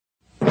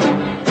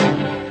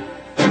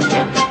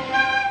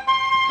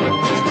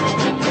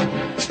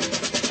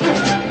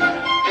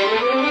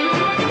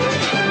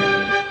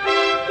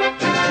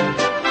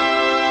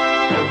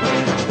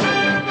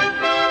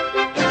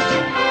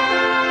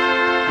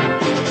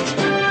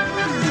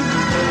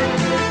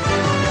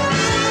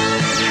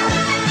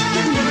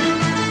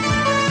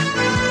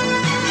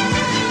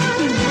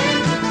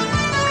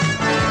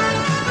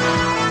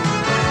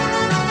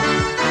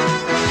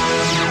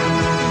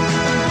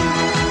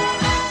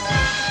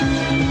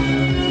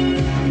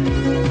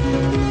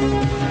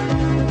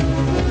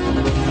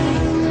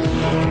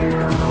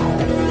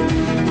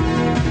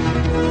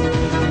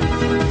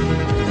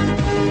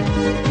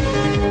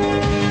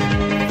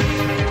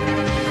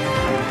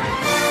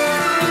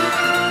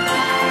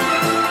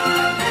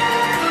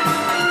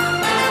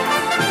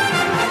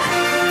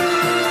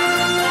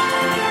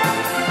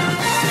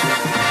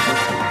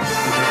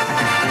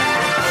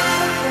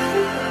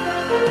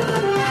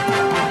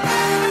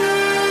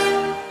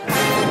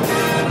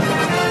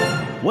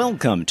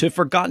Welcome to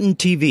Forgotten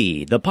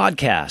TV, the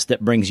podcast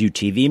that brings you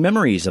TV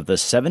memories of the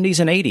 70s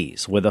and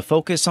 80s with a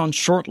focus on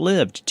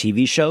short-lived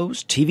TV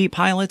shows, TV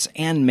pilots,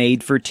 and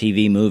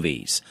made-for-TV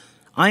movies.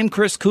 I'm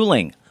Chris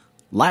Cooling.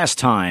 Last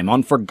time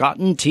on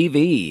Forgotten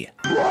TV.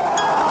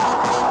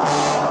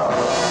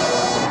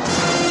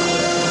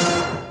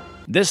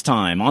 This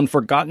time on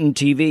Forgotten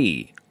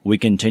TV, we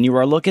continue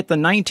our look at the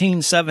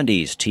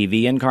 1970s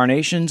TV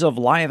incarnations of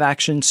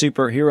live-action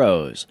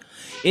superheroes.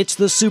 It's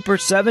the Super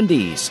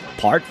 70s,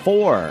 Part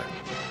 4.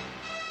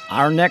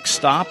 Our next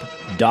stop,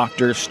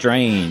 Doctor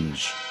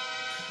Strange.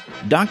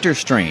 Doctor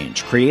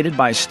Strange, created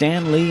by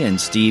Stan Lee and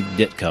Steve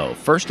Ditko,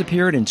 first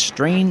appeared in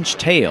Strange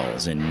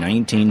Tales in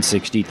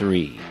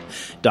 1963.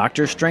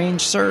 Doctor Strange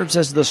serves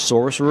as the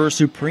Sorcerer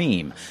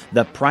Supreme,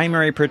 the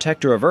primary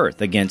protector of Earth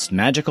against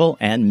magical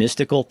and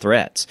mystical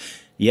threats.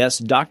 Yes,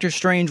 Doctor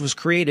Strange was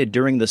created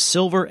during the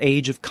Silver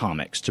Age of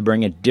comics to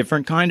bring a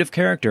different kind of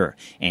character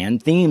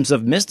and themes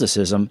of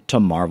mysticism to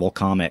Marvel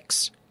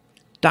Comics.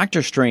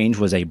 Doctor Strange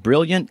was a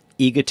brilliant,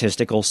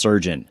 egotistical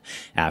surgeon.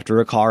 After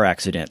a car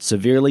accident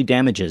severely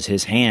damages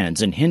his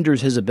hands and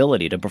hinders his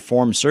ability to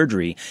perform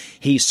surgery,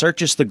 he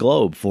searches the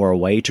globe for a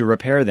way to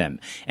repair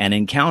them and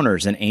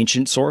encounters an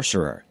ancient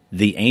sorcerer,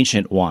 the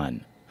Ancient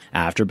One.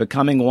 After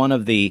becoming one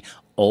of the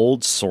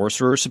old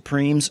Sorcerer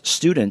Supreme's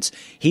students,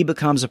 he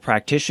becomes a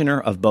practitioner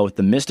of both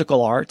the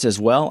mystical arts as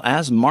well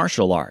as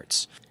martial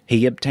arts.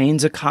 He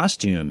obtains a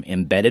costume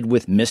embedded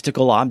with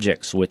mystical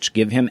objects which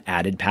give him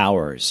added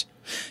powers.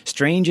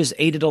 Strange is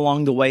aided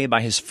along the way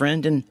by his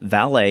friend and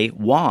valet,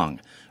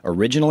 Wong,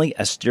 originally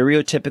a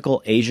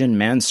stereotypical Asian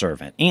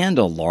manservant, and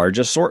a large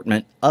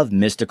assortment of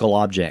mystical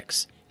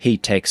objects. He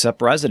takes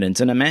up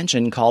residence in a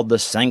mansion called the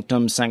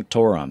Sanctum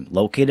Sanctorum,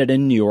 located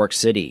in New York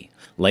City.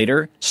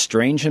 Later,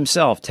 Strange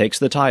himself takes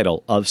the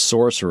title of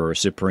Sorcerer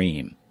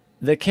Supreme.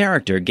 The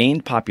character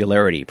gained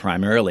popularity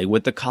primarily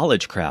with the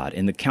college crowd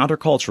in the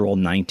countercultural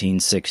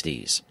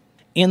 1960s.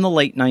 In the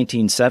late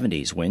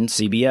 1970s, when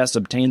CBS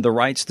obtained the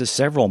rights to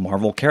several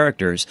Marvel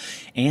characters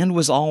and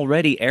was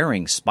already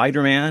airing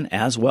Spider-Man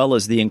as well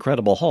as The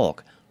Incredible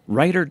Hulk,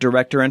 writer,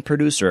 director, and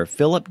producer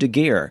Philip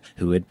DeGeer,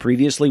 who had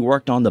previously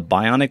worked on The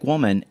Bionic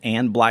Woman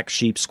and Black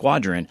Sheep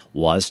Squadron,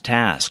 was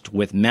tasked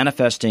with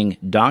manifesting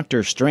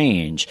Doctor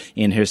Strange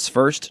in his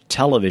first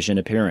television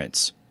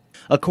appearance.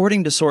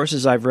 According to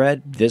sources I've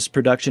read, this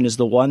production is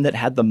the one that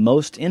had the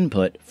most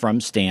input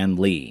from Stan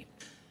Lee.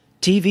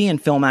 TV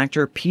and film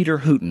actor Peter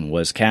Hooton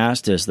was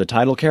cast as the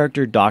title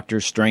character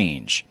Doctor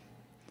Strange.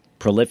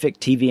 Prolific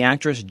TV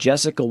actress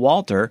Jessica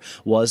Walter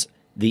was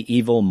the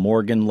evil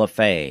Morgan Le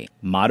Fay.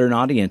 Modern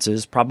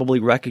audiences probably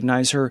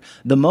recognize her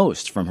the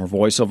most from her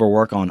voiceover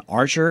work on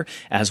Archer,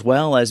 as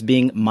well as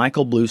being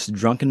Michael Bluth's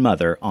drunken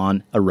mother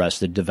on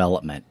Arrested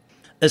Development.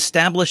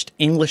 Established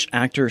English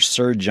actor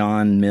Sir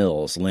John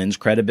Mills lends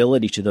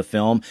credibility to the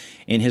film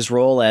in his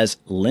role as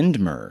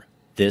Lindmer,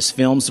 this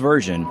film's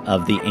version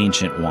of the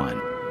Ancient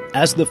One.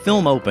 As the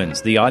film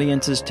opens, the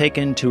audience is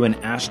taken to an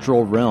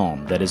astral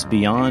realm that is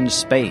beyond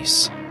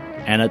space,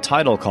 and a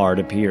title card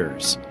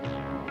appears.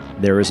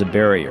 There is a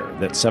barrier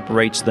that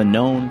separates the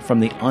known from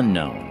the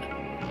unknown.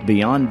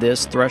 Beyond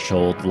this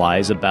threshold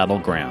lies a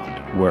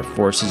battleground where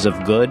forces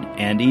of good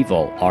and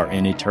evil are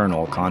in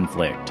eternal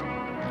conflict.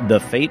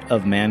 The fate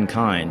of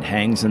mankind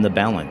hangs in the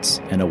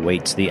balance and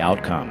awaits the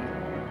outcome.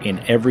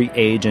 In every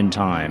age and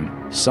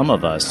time, some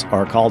of us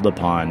are called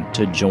upon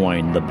to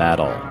join the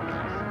battle.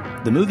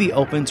 The movie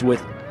opens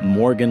with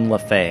Morgan Le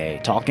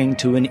Fay talking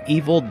to an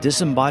evil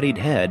disembodied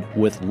head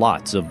with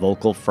lots of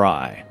vocal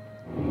fry.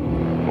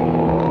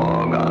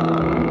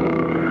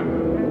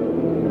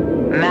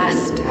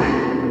 Master.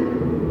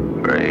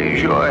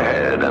 Raise your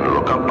head and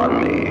look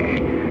upon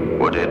me.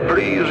 Would it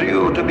please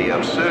you to be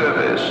of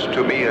service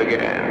to me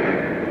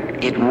again?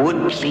 It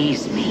would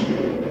please me.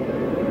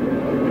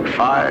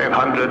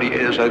 500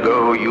 years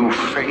ago, you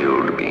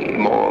failed me,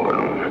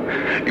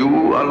 Morgan. You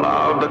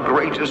allowed the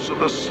greatest of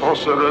the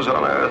sorcerers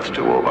on earth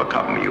to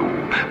overcome you.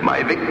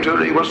 My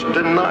victory was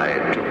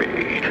denied to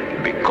me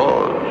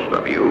because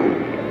of you.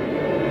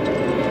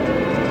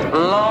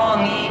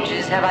 Long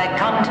ages have I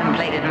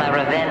contemplated my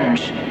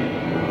revenge.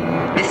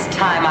 This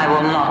time I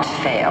will not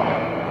fail.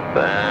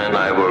 Then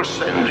I will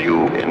send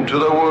you into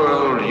the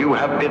world you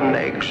have been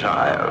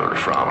exiled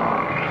from.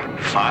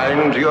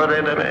 Find your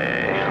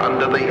enemy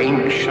under the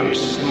ancient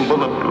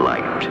symbol of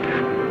light.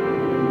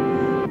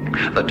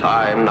 The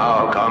time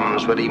now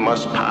comes when he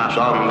must pass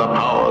on the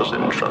powers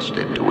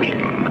entrusted to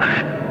him.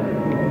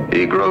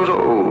 He grows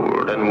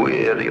old and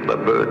weary of the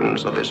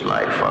burdens of his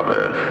life on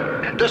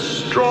earth.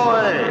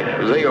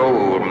 Destroy the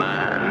old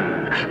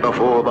man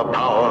before the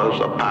powers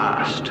are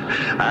past,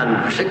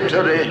 and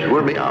victory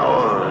will be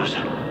ours.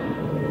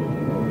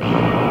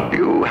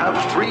 You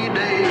have 3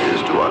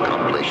 days to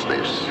accomplish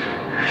this.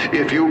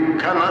 If you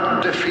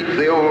cannot defeat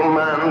the old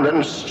man,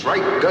 then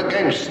strike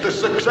against the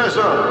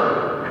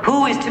successor.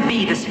 Who is to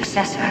be the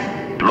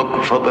successor?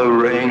 Look for the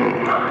ring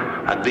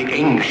and the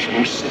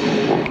ancient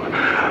symbol.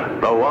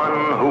 The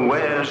one who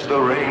wears the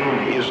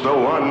ring is the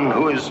one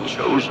who is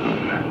chosen.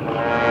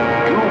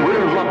 You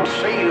will not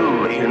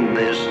fail in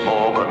this,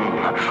 Morgan.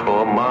 Morgan,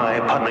 or my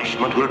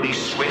punishment will be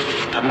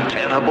swift and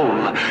terrible.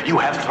 You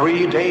have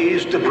 3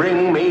 days to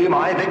bring me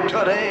my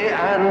victory,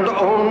 and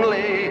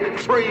only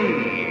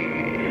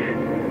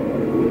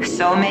 3.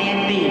 So may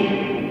it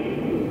be.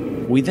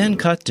 We then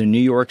cut to New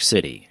York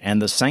City and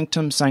the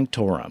Sanctum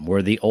Sanctorum,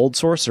 where the old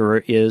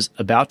sorcerer is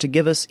about to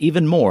give us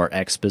even more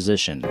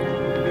exposition.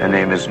 Her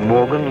name is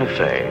Morgan Le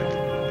Fay.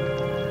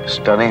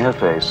 Study her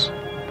face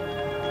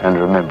and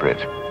remember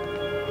it.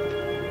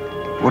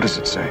 What does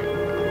it say?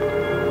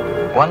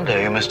 One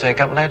day you must take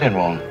up Latin.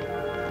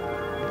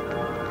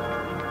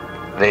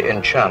 The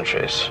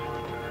Enchantress,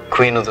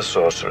 Queen of the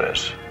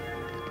Sorcerers,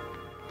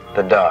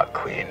 the Dark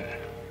Queen.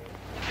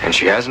 And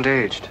she hasn't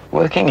aged.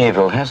 Working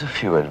evil has a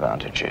few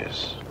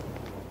advantages.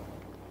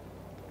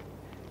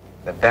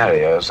 The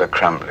barriers are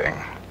crumbling.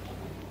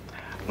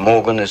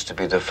 Morgan is to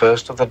be the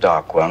first of the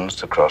Dark Ones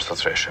to cross the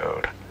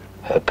threshold.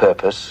 Her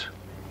purpose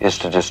is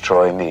to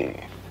destroy me.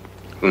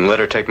 Let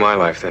her take my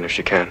life then, if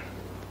she can.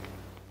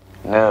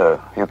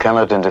 No, you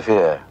cannot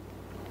interfere.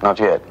 Not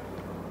yet.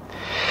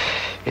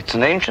 It's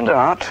an ancient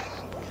art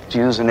to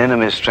use an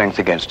enemy's strength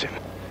against him.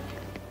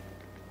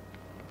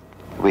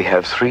 We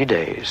have 3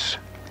 days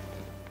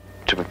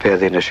to prepare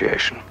the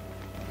initiation.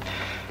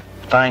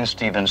 Find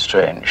Stephen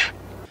Strange.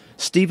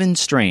 Stephen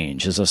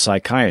Strange is a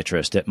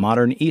psychiatrist at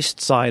modern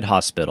East Side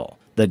Hospital.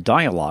 The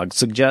dialogue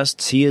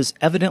suggests he is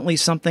evidently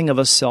something of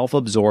a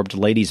self-absorbed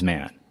ladies'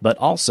 man, but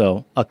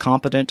also a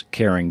competent,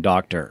 caring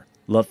doctor.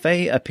 Le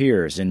Fay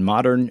appears in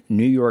modern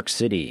New York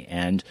City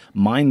and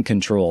mind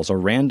controls a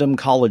random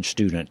college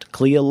student,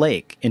 Clea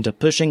Lake, into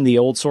pushing the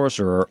old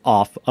sorcerer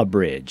off a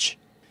bridge.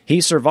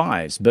 He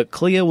survives, but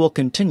Clea will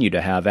continue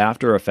to have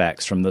after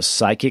effects from the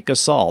psychic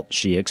assault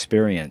she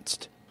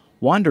experienced.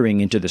 Wandering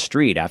into the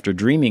street after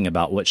dreaming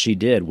about what she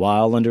did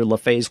while under Le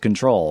Fay's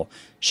control,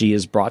 she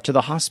is brought to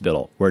the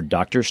hospital where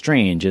Dr.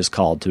 Strange is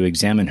called to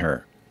examine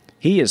her.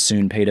 He is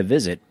soon paid a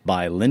visit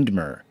by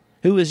Lindmer,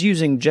 who is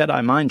using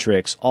Jedi mind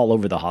tricks all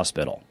over the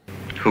hospital.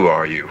 Who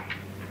are you?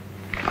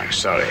 I'm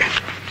sorry.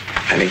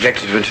 I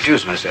neglected to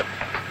introduce myself.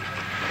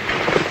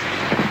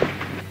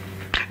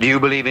 Do you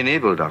believe in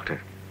evil,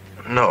 Doctor?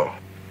 No.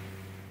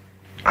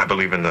 I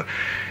believe in the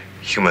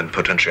human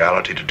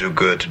potentiality to do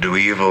good, to do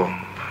evil.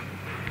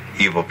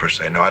 Evil per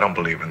se. No, I don't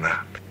believe in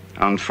that.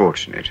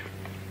 Unfortunate.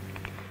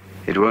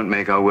 It won't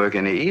make our work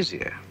any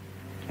easier.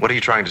 What are you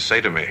trying to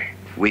say to me?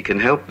 We can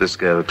help this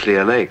girl,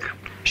 Clea Lake.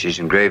 She's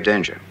in grave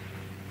danger.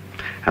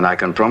 And I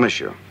can promise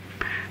you,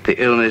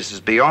 the illness is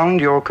beyond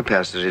your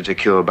capacity to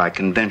cure by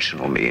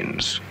conventional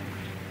means.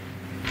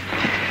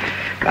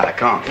 Now, I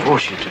can't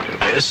force you to do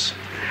this,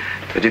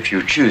 but if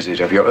you choose it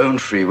of your own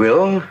free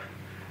will,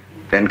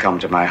 then come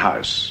to my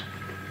house.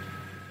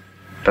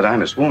 But I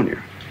must warn you,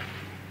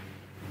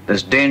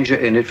 there's danger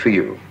in it for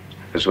you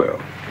as well.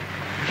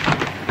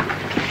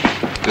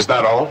 Is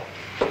that all?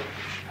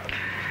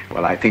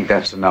 Well, I think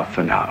that's enough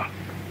for now.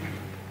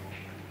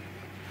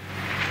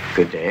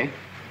 Good day.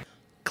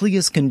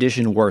 Clea's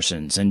condition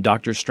worsens, and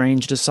Dr.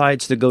 Strange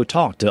decides to go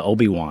talk to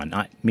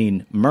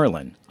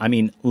Lindmer.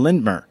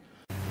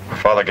 My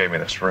father gave me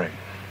this ring,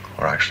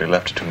 or actually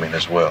left it to me in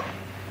his will.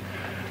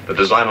 The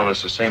design on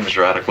it's the same as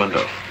your attic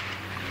window.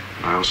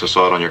 I also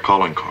saw it on your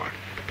calling card.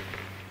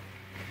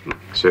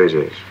 So it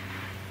is.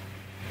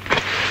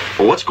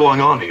 Well, what's going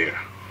on here?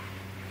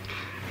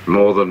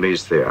 More than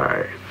meets the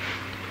eye.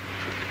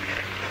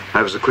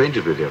 I was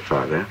acquainted with your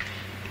father.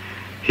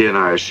 He and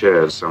I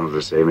shared some of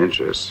the same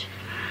interests.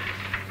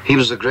 He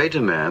was a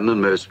greater man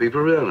than most people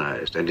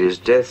realized, and his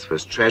death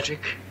was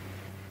tragic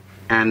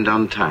and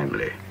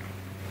untimely.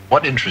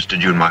 What interest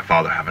did you and my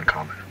father have in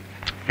common?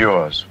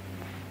 Yours.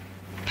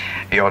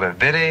 You're a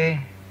very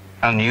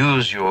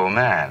unusual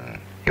man.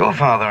 Your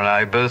father and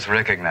I both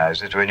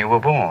recognized it when you were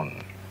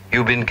born.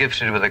 You've been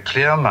gifted with a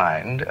clear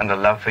mind and a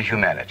love for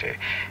humanity,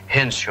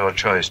 hence your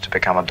choice to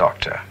become a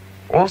doctor.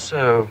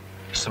 Also,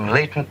 some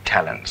latent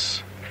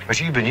talents,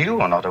 which even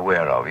you are not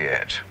aware of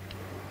yet.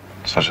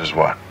 Such as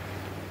what?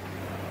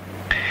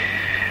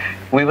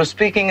 We were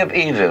speaking of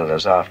evil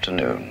this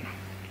afternoon.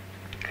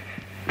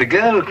 The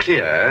girl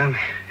Clea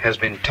has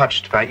been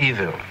touched by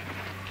evil,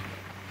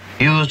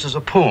 used as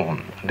a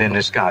pawn, then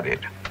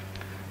discarded.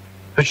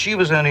 But she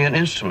was only an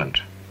instrument.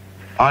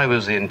 I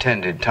was the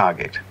intended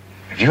target.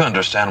 If you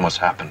understand what's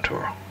happened to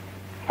her,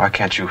 why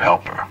can't you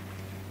help her?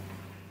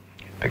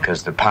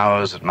 Because the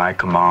powers at my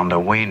command are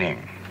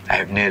waning. I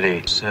have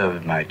nearly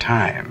served my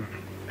time.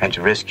 And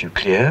to rescue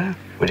Clea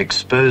would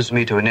expose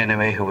me to an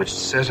enemy who would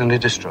certainly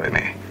destroy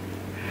me.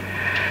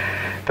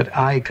 But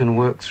I can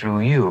work through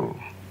you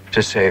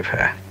to save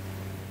her.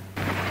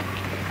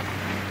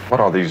 What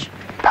are these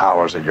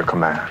powers at your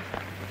command?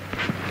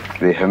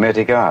 The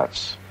Hermetic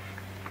Arts.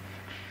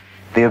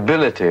 The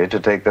ability to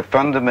take the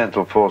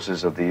fundamental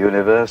forces of the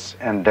universe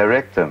and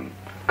direct them,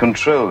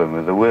 control them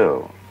with the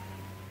will.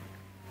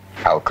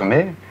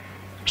 Alchemy,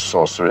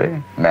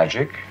 sorcery,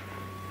 magic,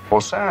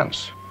 or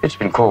science. It's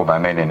been called by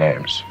many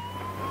names.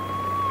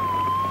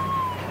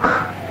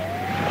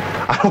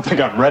 I don't think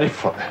I'm ready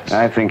for this.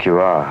 I think you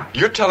are.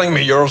 You're telling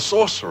me you're a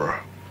sorcerer.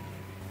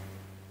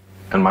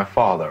 And my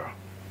father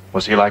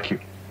Was he like you?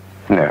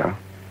 No.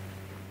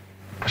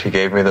 But he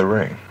gave me the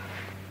ring.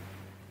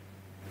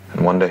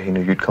 And one day he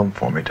knew you'd come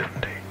for me,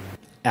 didn't he?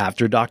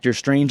 After Doctor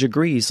Strange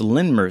agrees,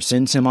 Lindmer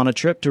sends him on a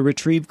trip to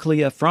retrieve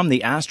Clea from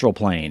the astral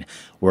plane,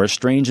 where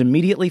Strange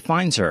immediately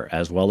finds her,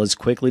 as well as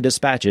quickly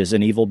dispatches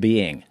an evil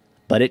being.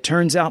 But it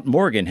turns out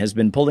Morgan has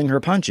been pulling her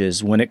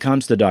punches when it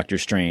comes to Doctor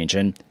Strange,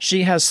 and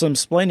she has some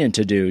splaining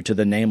to do to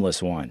the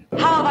Nameless One.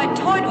 How have I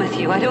toyed with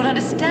you? I don't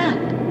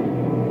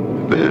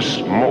understand. This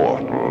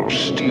mortal,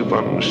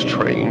 Stephen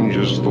Strange,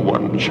 is the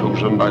one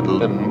chosen by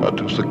Lindmer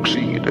to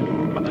succeed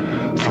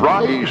him.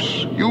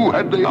 Thrice you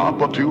had the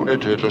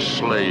opportunity to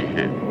slay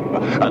him,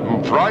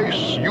 and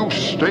thrice you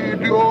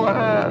stayed your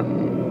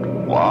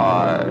hand.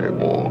 Why,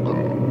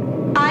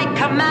 Morgan? I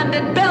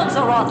commanded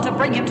Belzeroth to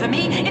bring him to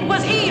me. It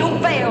was he who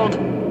failed.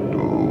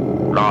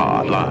 Do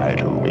not lie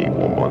to me,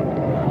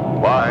 woman.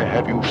 Why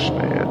have you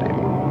spared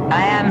him?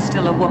 I am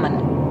still a woman.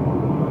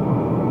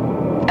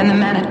 And the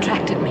man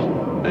attracted me.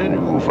 Then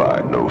you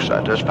find no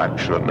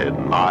satisfaction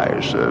in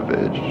my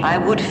service. I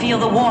would feel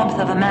the warmth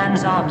of a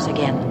man's arms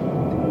again.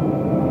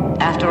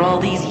 After all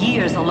these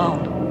years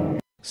alone.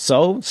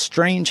 So,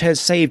 Strange has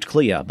saved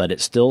Clea, but it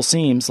still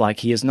seems like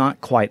he is not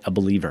quite a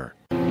believer.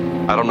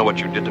 I don't know what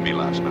you did to me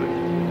last night.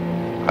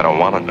 I don't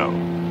want to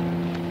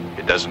know.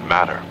 It doesn't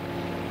matter.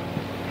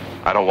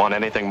 I don't want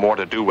anything more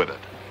to do with it.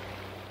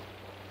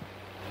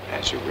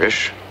 As you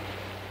wish.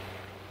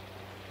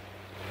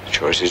 The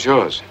choice is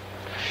yours.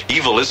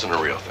 Evil isn't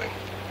a real thing.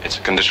 It's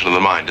a condition of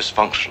the mind,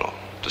 dysfunctional,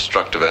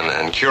 destructive,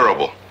 and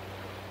incurable.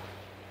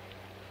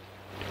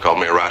 You called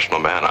me a rational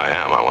man. I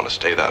am. I want to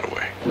stay that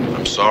way.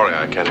 I'm sorry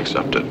I can't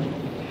accept it.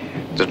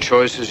 The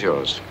choice is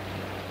yours.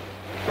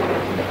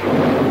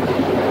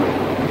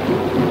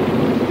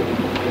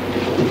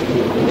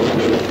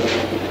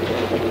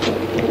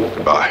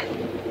 Goodbye.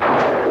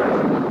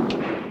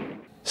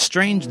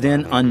 Strange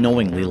then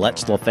unknowingly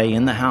lets LaFay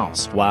in the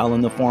house, while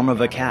in the form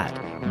of a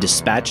cat,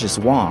 dispatches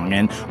Wong,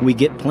 and we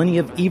get plenty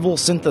of evil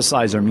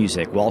synthesizer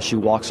music while she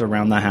walks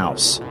around the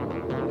house.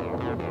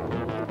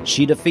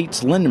 She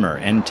defeats Lindmer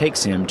and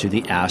takes him to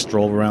the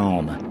astral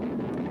realm.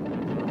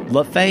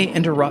 LaFay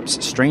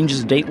interrupts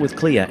Strange's date with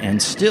Clea and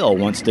still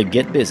wants to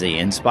get busy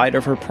in spite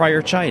of her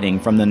prior chiding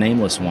from the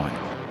Nameless One.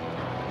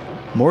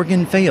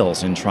 Morgan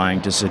fails in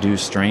trying to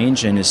seduce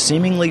Strange and is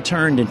seemingly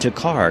turned into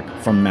Karg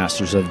from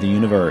Masters of the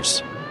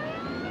Universe.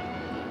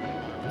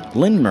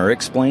 Lindmer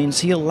explains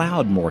he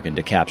allowed Morgan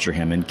to capture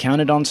him and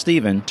counted on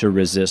Stephen to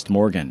resist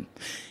Morgan.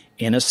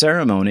 In a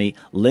ceremony,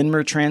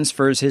 Lindmer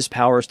transfers his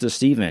powers to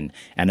Stephen,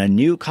 and a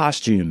new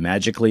costume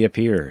magically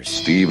appears.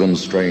 Stephen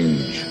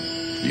Strange,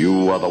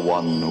 you are the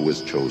one who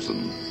is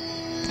chosen.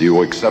 Do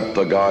you accept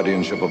the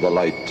guardianship of the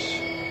light?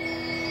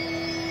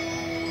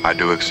 I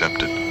do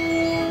accept it.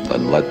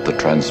 Then let the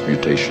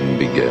transmutation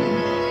begin.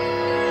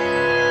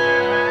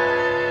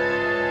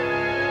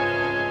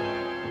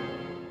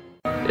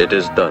 It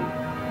is done.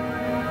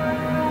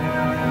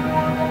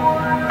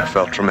 I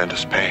felt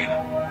tremendous pain.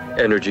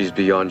 Energies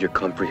beyond your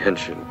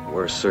comprehension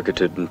were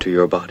circuited into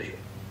your body.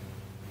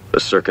 The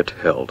circuit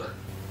held.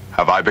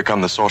 Have I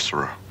become the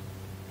sorcerer?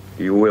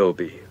 You will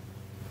be,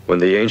 when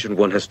the Ancient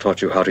One has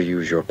taught you how to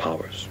use your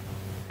powers.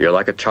 You're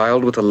like a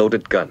child with a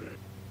loaded gun.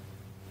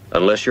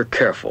 Unless you're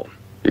careful,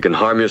 you can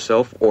harm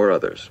yourself or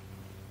others.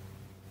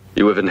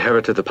 You have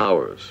inherited the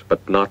powers,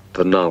 but not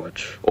the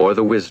knowledge or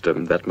the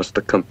wisdom that must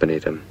accompany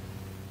them.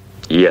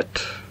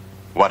 Yet,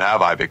 What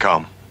have I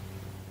become?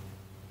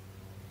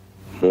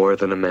 more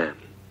than a man.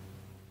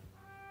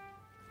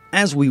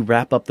 As we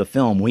wrap up the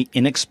film, we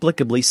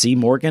inexplicably see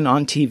Morgan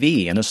on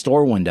TV in a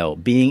store window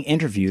being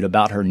interviewed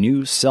about her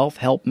new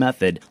self-help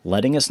method,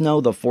 letting us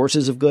know the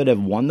forces of good have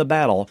won the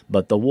battle,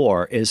 but the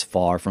war is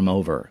far from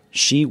over.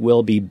 She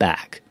will be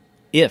back,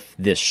 if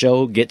this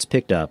show gets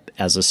picked up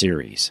as a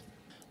series.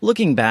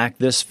 Looking back,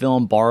 this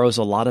film borrows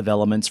a lot of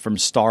elements from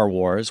Star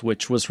Wars,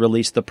 which was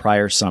released the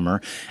prior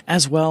summer,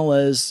 as well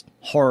as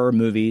horror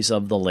movies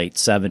of the late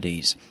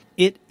 70s.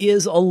 It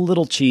is a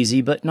little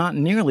cheesy, but not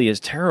nearly as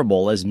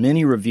terrible as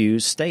many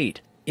reviews state.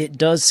 It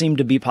does seem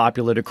to be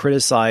popular to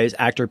criticize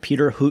actor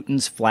Peter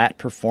Hooton's flat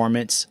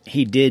performance.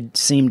 He did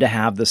seem to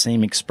have the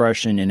same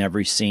expression in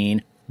every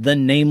scene. The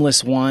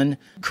Nameless One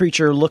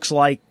creature looks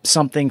like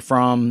something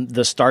from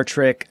the Star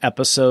Trek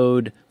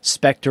episode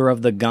Spectre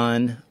of the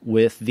Gun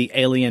with the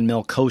alien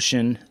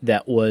Melkoshian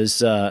that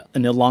was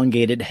an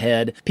elongated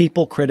head.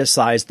 People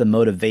criticize the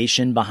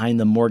motivation behind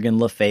the Morgan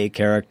Le Fay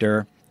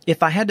character.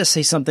 If I had to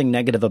say something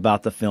negative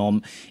about the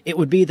film, it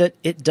would be that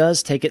it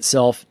does take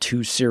itself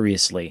too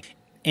seriously,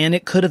 and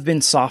it could have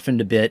been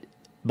softened a bit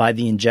by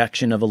the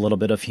injection of a little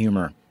bit of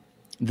humor.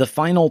 The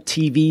final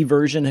TV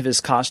version of his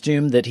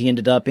costume that he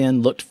ended up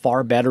in looked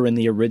far better in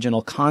the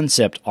original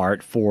concept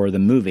art for the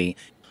movie.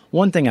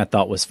 One thing I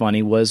thought was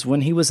funny was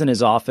when he was in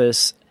his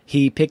office,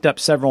 he picked up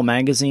several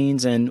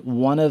magazines, and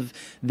one of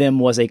them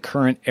was a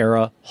current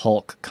era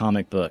Hulk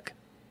comic book.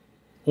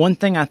 One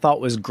thing I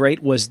thought was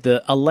great was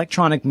the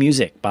electronic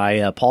music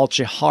by Paul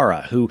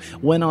Chihara, who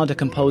went on to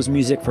compose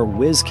music for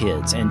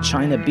WizKids and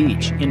China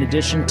Beach, in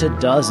addition to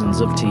dozens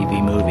of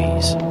TV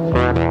movies.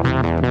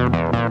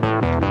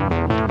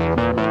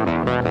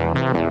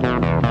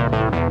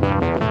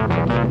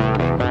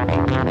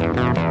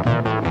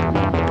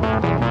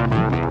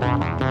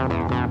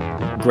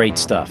 Great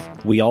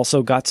stuff. We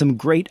also got some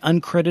great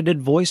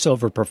uncredited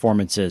voiceover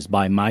performances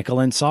by Michael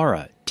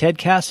Ansara, Ted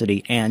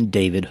Cassidy, and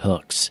David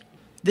Hooks.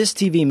 This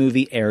TV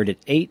movie aired at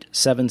 8,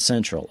 7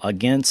 Central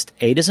against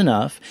 8 is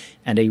Enough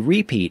and a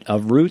repeat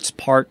of Roots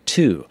Part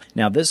 2.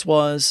 Now, this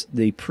was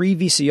the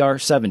pre-VCR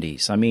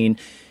 70s. I mean,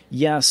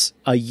 yes,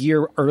 a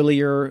year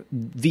earlier,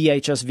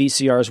 VHS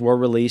VCRs were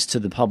released to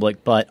the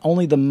public, but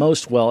only the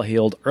most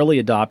well-heeled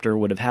early adopter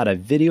would have had a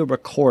video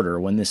recorder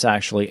when this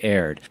actually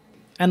aired.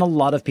 And a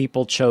lot of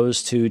people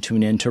chose to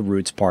tune in to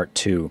Roots Part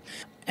 2.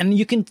 And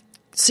you can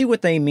see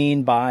what they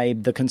mean by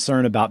the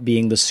concern about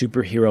being the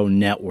superhero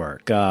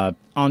network.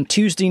 On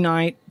Tuesday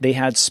night, they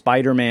had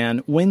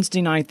Spider-Man.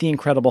 Wednesday night, The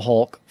Incredible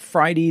Hulk.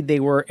 Friday, they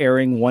were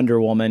airing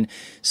Wonder Woman.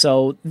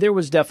 So there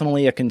was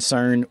definitely a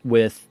concern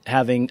with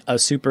having a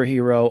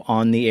superhero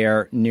on the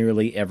air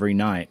nearly every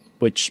night,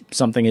 which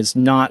something is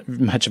not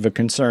much of a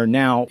concern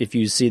now if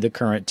you see the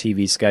current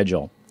TV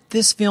schedule.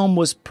 This film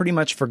was pretty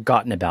much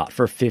forgotten about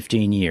for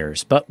 15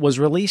 years, but was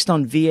released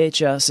on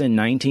VHS in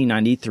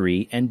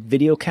 1993, and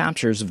video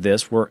captures of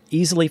this were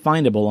easily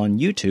findable on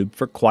YouTube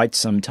for quite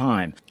some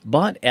time.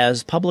 But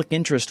as public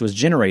interest was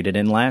generated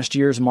in last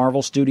year's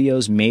Marvel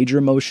Studios'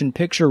 major motion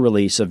picture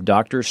release of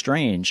Doctor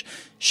Strange,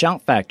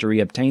 Shout Factory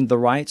obtained the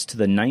rights to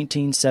the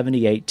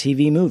 1978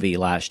 TV movie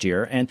last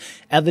year and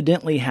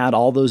evidently had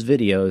all those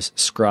videos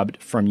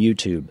scrubbed from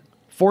YouTube.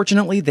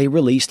 Fortunately, they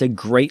released a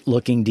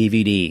great-looking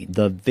DVD,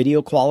 the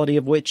video quality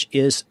of which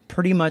is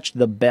pretty much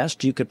the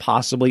best you could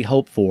possibly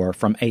hope for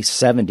from a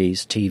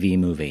 70s TV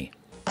movie.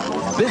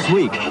 This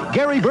week,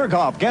 Gary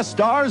Berghoff guest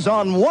stars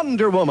on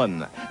Wonder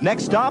Woman.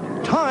 Next stop,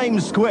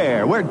 Times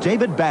Square, where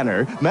David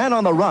Banner, man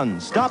on the run,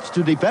 stops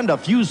to defend a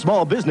few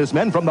small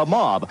businessmen from the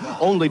mob,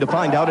 only to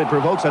find out it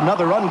provokes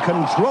another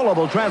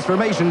uncontrollable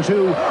transformation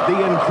to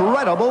the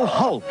Incredible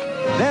Hulk.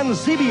 Then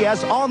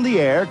CBS On the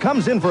Air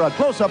comes in for a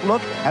close-up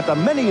look at the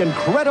many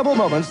incredible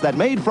moments that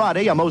made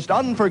Friday a most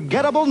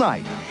unforgettable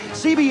night.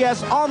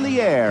 CBS On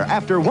the Air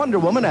after Wonder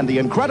Woman and the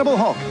Incredible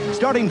Hulk,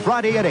 starting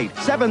Friday at 8,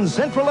 7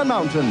 Central and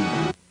Mountain.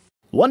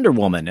 Wonder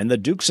Woman and the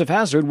Dukes of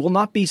Hazzard will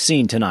not be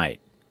seen tonight,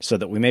 so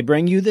that we may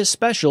bring you this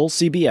special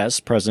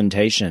CBS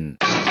presentation.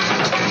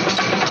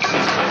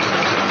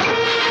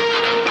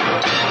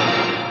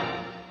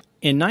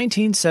 In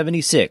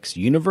 1976,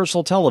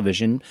 Universal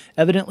Television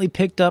evidently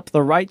picked up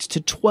the rights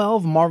to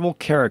 12 Marvel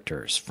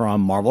characters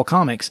from Marvel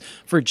Comics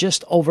for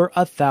just over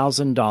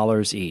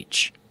 $1,000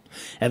 each.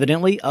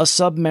 Evidently, a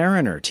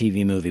Submariner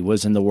TV movie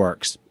was in the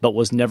works, but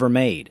was never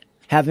made.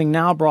 Having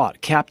now brought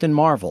Captain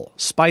Marvel,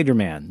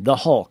 Spider-Man, the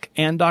Hulk,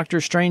 and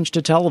Doctor Strange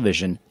to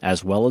television,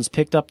 as well as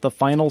picked up the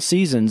final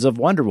seasons of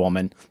Wonder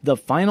Woman, the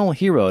final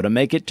hero to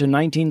make it to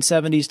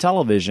 1970s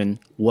television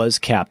was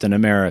Captain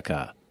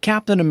America.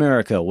 Captain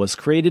America was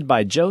created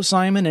by Joe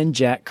Simon and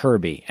Jack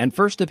Kirby, and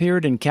first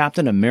appeared in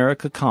Captain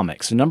America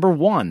Comics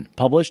 #1,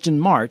 published in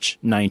March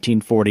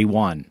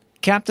 1941.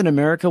 Captain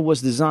America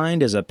was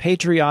designed as a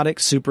patriotic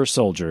super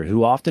soldier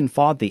who often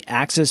fought the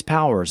Axis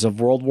powers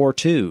of World War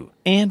II,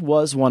 and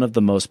was one of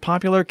the most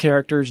popular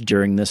characters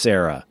during this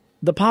era.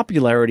 The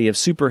popularity of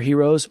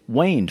superheroes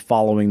waned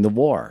following the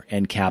war,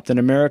 and Captain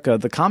America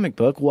the comic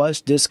book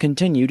was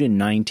discontinued in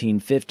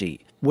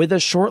 1950, with a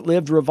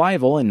short-lived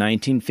revival in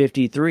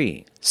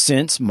 1953.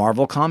 Since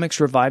Marvel Comics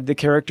revived the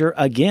character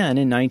again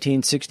in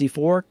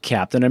 1964,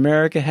 Captain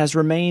America has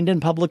remained in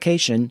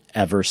publication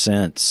ever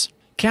since.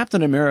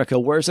 Captain America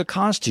wears a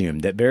costume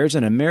that bears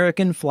an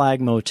American flag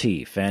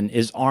motif and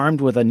is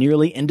armed with a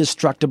nearly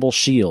indestructible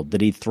shield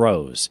that he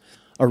throws.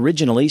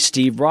 Originally,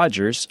 Steve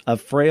Rogers, a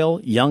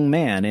frail young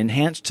man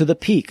enhanced to the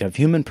peak of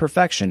human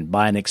perfection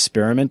by an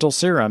experimental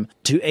serum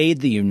to aid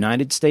the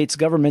United States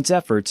government's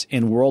efforts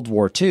in World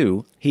War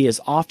II, he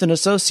is often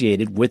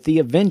associated with the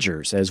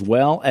Avengers as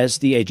well as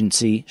the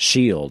agency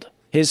S.H.I.E.L.D.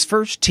 His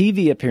first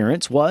TV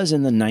appearance was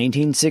in the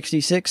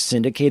 1966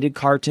 syndicated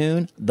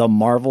cartoon The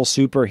Marvel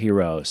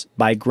Superheroes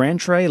by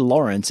Grantrey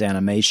Lawrence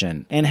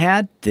Animation, and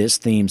had this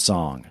theme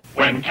song.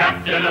 When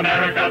Captain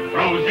America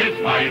throws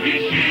his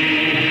mighty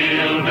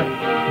shield,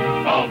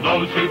 all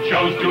those who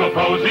chose to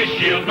oppose his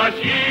shield must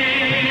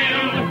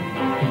yield.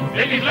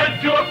 If he's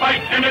led to a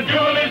fight and a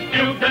duel is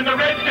due, then the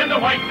red and the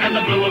white and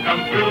the blue will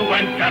come through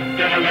when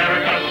Captain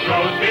America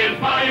throws his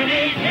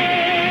mighty shield.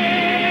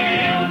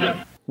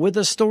 With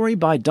a story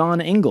by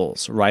Don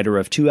Ingalls, writer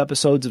of 2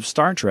 episodes of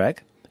Star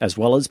Trek, as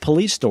well as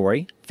Police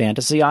Story,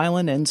 Fantasy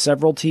Island, and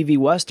several TV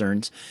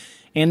westerns,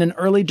 and an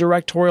early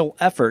directorial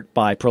effort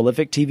by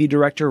prolific TV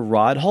director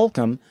Rod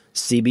Holcomb,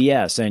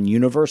 CBS and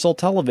Universal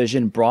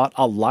Television brought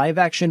a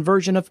live-action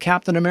version of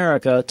Captain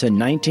America to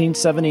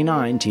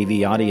 1979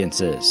 TV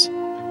audiences.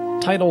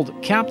 Titled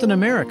Captain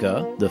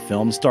America, the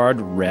film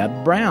starred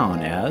Reb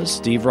Brown as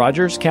Steve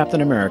Rogers, Captain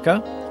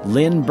America,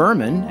 Lynn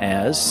Berman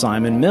as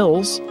Simon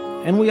Mills,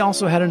 and we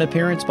also had an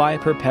appearance by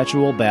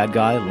perpetual bad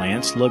guy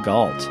Lance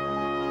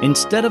LeGault.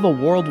 Instead of a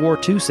World War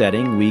II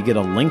setting, we get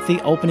a lengthy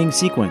opening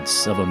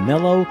sequence of a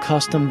mellow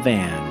custom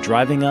van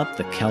driving up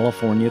the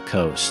California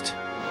coast.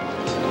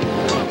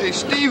 Hey,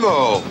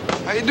 Steve-O.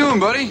 How you doing,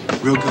 buddy?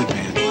 Real good,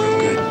 man. Real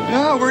good.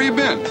 Yeah, where you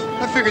been?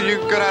 I figured you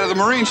got out of the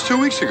Marines 2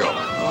 weeks ago.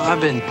 Well, I've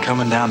been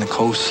coming down the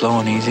coast slow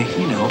and easy,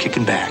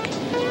 kicking back.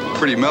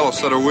 Pretty mellow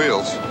set of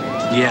wheels.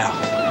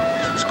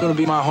 Yeah. It's going to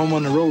be my home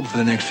on the road for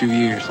the next few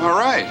years. All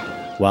right.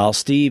 While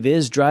Steve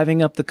is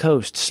driving up the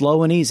coast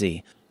slow and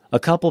easy, a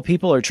couple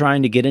people are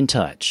trying to get in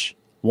touch.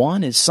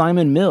 One is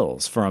Simon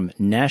Mills from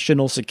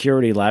National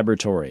Security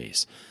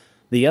Laboratories.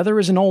 The other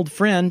is an old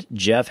friend,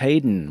 Jeff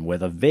Hayden,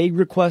 with a vague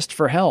request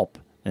for help,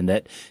 and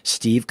that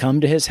Steve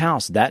come to his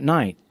house that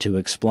night to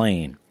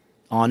explain.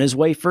 On his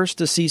way first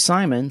to see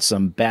Simon,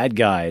 some bad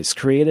guys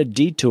create a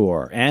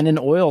detour and an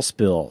oil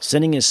spill,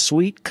 sending his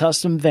sweet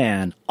custom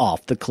van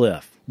off the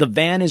cliff. The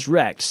van is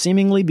wrecked,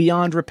 seemingly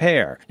beyond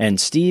repair, and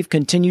Steve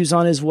continues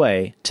on his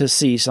way to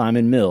see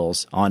Simon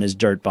Mills on his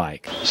dirt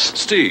bike.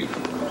 Steve,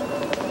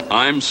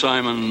 I'm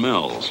Simon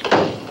Mills.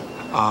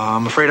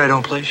 I'm afraid I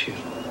don't place you.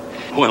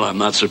 Well, I'm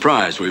not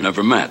surprised. We've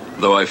never met,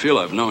 though I feel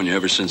I've known you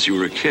ever since you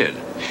were a kid.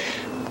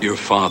 Your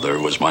father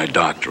was my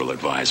doctoral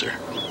advisor.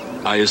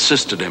 I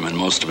assisted him in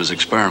most of his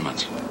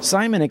experiments.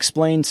 Simon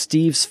explained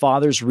Steve's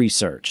father's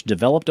research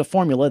developed a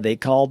formula they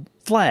called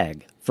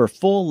FLAG for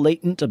full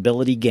latent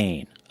ability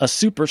gain, a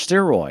super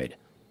steroid.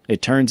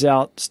 It turns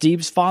out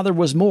Steve's father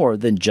was more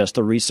than just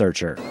a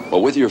researcher.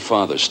 Well, with your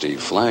father,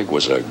 Steve, FLAG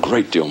was a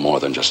great deal more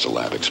than just a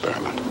lab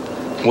experiment.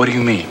 What do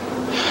you mean?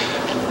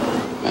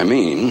 I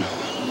mean,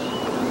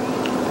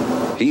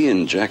 he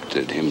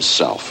injected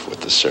himself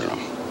with the serum,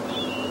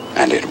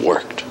 and it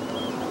worked.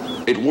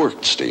 It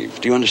worked, Steve.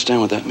 Do you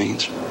understand what that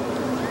means?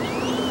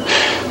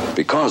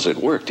 Because it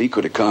worked, he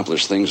could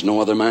accomplish things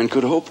no other man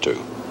could hope to.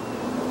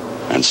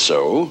 And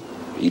so,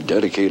 he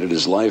dedicated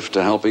his life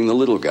to helping the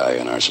little guy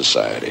in our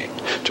society,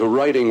 to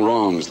righting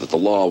wrongs that the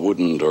law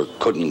wouldn't or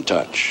couldn't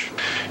touch.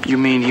 You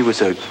mean he was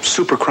a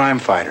super crime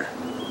fighter?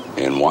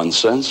 In one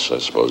sense, I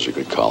suppose you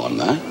could call him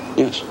that,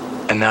 yes.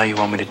 And now you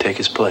want me to take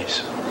his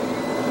place?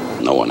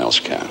 No one else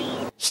can.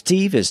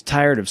 Steve is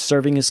tired of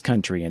serving his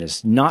country and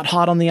is not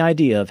hot on the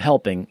idea of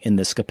helping in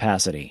this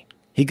capacity.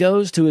 He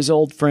goes to his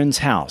old friend's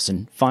house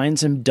and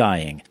finds him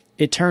dying.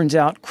 It turns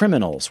out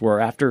criminals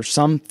were after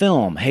some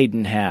film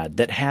Hayden had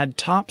that had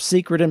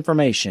top-secret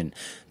information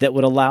that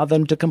would allow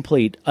them to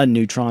complete a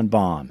neutron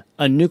bomb,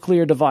 a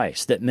nuclear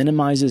device that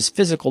minimizes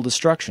physical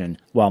destruction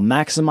while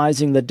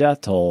maximizing the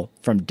death toll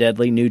from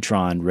deadly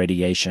neutron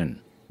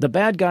radiation. The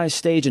bad guys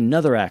stage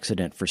another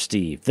accident for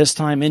Steve, this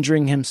time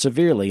injuring him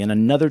severely in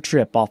another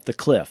trip off the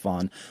cliff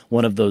on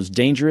one of those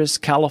dangerous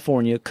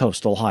California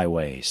coastal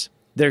highways.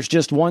 There's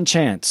just one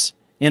chance.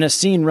 In a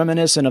scene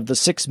reminiscent of the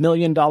 $6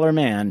 Million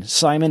Man,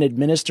 Simon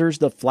administers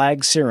the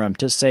FLAG serum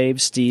to save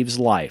Steve's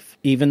life.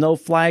 Even though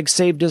FLAG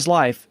saved his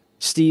life,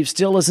 Steve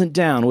still isn't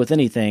down with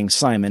anything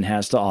Simon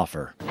has to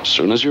offer. As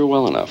soon as you're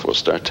well enough, we'll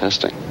start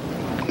testing.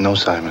 No,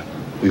 Simon.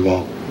 We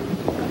won't.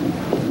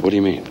 What do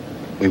you mean?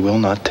 We will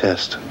not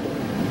test.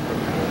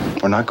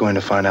 We're not going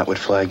to find out what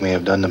FLAG may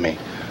have done to me,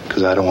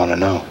 because I don't want to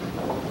know.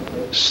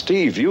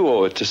 Steve, you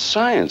owe it to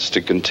science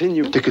to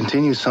continue... To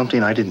continue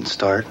something I didn't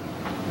start?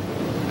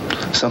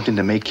 Something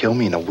that may kill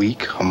me in a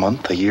week, a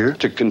month, a year?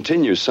 To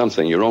continue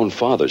something your own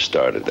father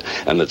started,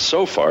 and that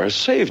so far has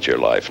saved your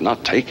life,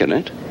 not taken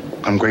it.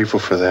 I'm grateful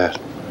for that.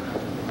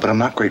 But I'm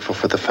not grateful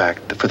for the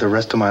fact that for the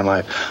rest of my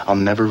life, I'll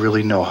never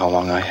really know how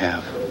long I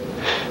have.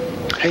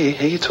 Hey,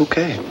 it's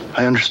okay.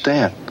 I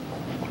understand.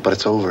 But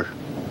it's over.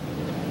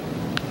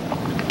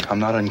 I'm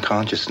not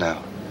unconscious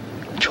now.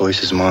 The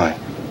choice is mine.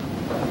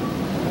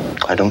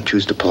 I don't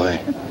choose to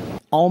play.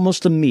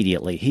 Almost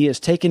immediately, he is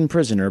taken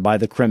prisoner by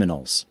the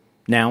criminals.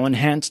 Now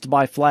enhanced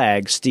by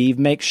FLAG, Steve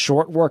makes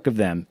short work of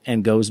them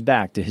and goes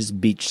back to his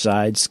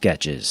beachside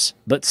sketches.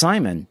 But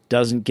Simon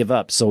doesn't give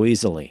up so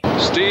easily.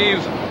 Steve,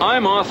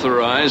 I'm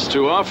authorized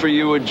to offer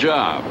you a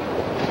job.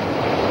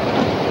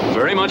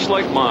 Very much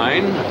like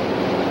mine,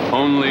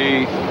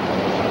 only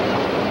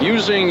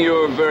using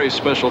your very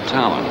special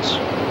talents.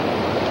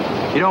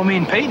 You don't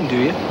mean Peyton, do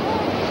you?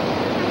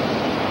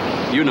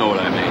 You know what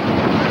I mean.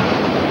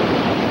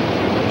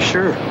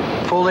 Sure.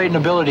 Full latent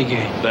ability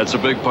gain. That's a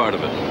big part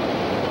of it.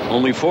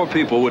 Only 4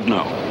 people would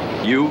know.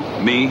 You,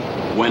 me,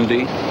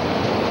 Wendy,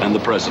 and the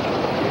president.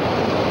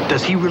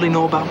 Does he really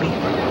know about me?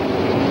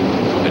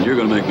 And you're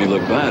going to make me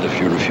look bad if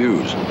you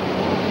refuse.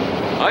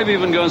 I've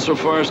even gone so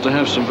far as to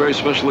have some very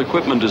special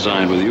equipment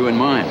designed with you in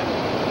mind.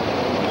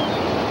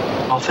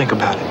 I'll think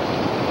about it.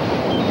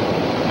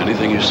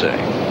 Anything you say.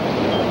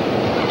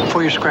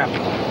 For your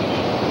scrapbook.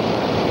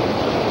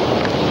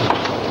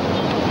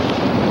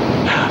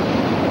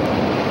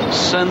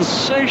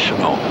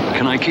 Sensational.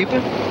 Can I keep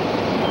it?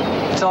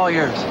 It's all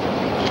yours.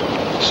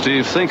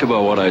 Steve, think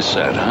about what I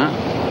said, huh?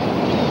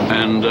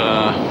 And,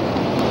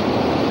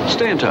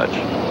 stay in touch.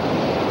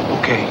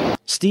 Okay.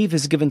 Steve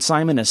has given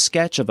Simon a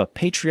sketch of a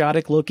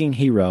patriotic-looking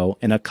hero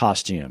in a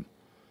costume.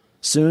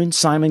 Soon,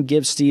 Simon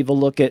gives Steve a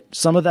look at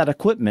some of that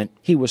equipment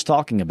he was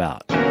talking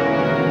about.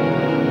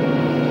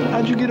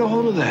 How'd you get a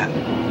hold of that?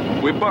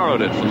 We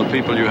borrowed it from the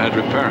people you had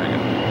repairing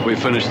it. We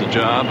finished the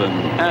job and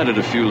added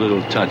a few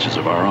little touches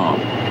of our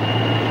own.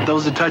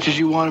 Those the touches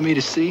you wanted me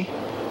to see?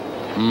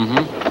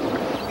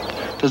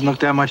 Mm-hmm. Doesn't look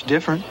that much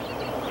different.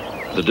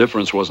 The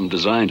difference wasn't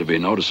designed to be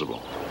noticeable.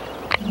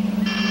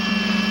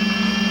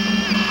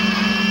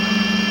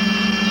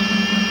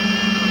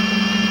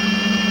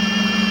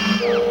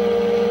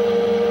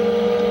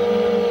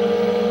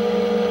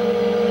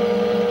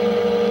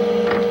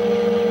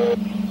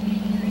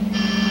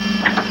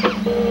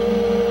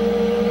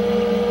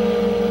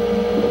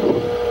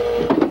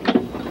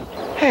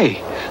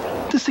 Hey,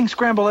 this thing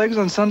scramble eggs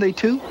on Sunday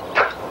too?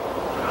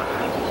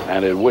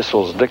 And it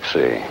whistles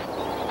Dixie.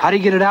 How do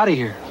you get it out of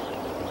here?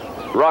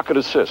 Rocket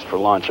assist for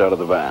launch out of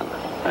the van,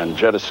 and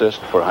jet assist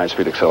for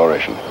high-speed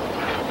acceleration.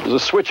 There's a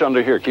switch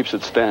under here, keeps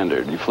it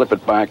standard. You flip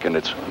it back and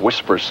it's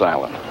whisper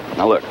silent.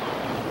 Now look.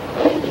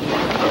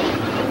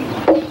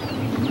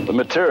 The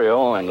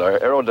material and our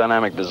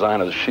aerodynamic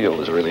design of the shield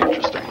is really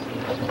interesting.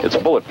 It's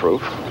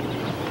bulletproof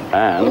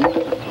and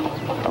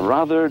a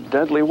rather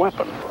deadly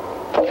weapon.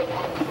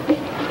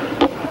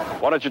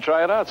 Why don't you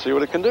try it out, see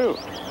what it can do?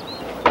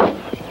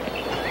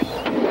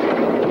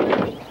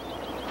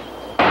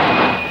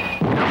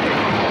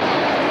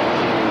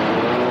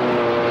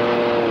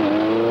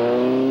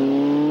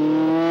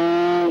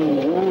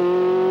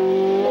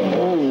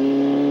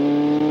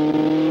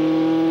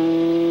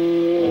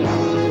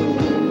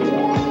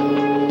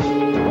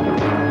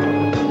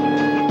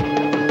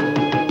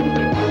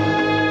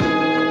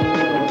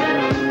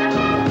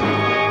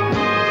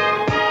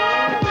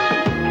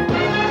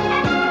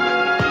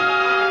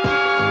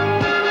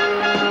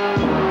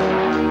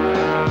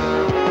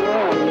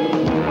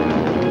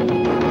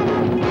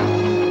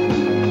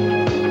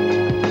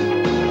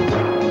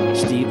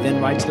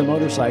 The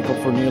motorcycle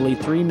for nearly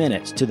 3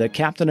 minutes to the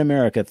Captain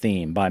America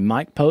theme by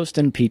Mike Post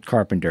and Pete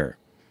Carpenter.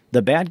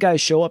 The bad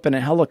guys show up in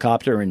a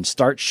helicopter and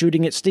start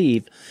shooting at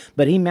Steve,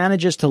 but he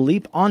manages to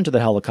leap onto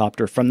the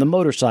helicopter from the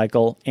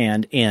motorcycle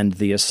and end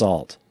the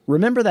assault.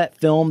 Remember that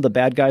film the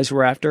bad guys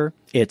were after?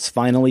 It's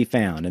finally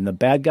found, and the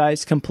bad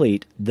guys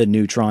complete the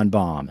neutron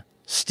bomb.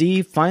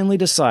 Steve finally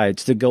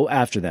decides to go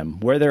after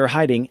them where they're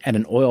hiding at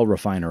an oil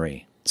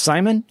refinery.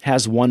 Simon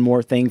has one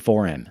more thing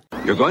for him.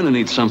 You're going to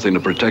need something to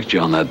protect you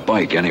on that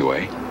bike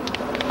anyway.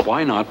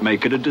 Why not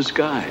make it a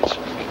disguise?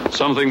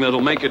 Something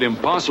that'll make it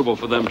impossible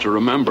for them to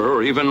remember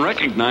or even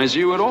recognize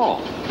you at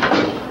all.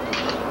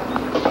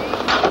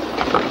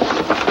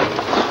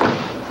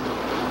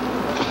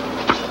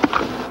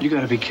 You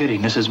gotta be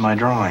kidding. This is my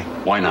drawing.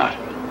 Why not?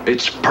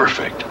 It's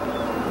perfect.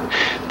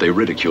 They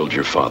ridiculed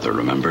your father,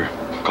 remember?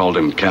 Called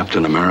him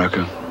Captain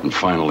America and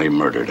finally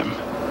murdered him.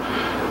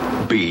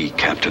 Be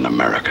Captain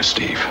America,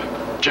 Steve.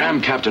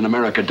 Jam Captain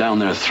America down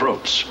their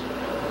throats,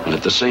 and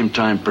at the same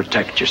time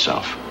protect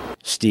yourself.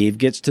 Steve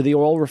gets to the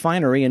oil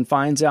refinery and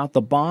finds out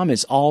the bomb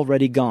is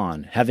already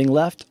gone, having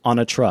left on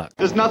a truck.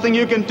 There's nothing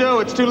you can do.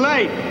 It's too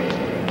late.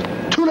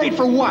 Too late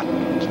for what?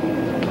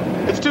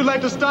 It's too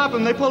late to stop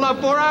him. They pulled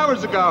out 4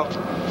 hours ago.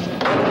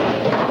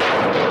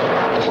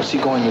 What's he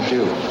going to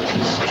do?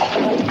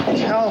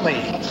 Tell me.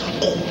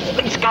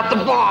 He's got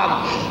the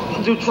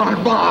bomb. The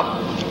neutron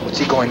bomb. What's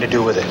he going to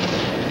do with it?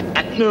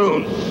 At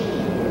noon,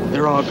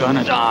 they're all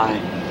gonna die.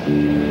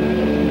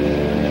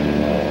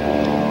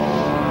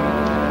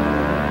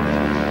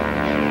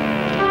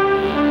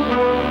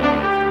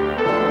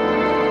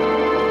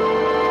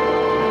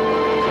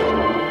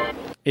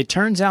 It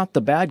turns out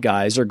the bad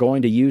guys are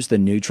going to use the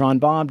neutron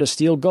bomb to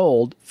steal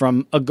gold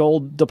from a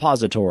gold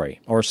depository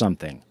or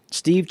something.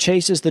 Steve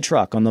chases the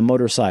truck on the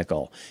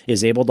motorcycle,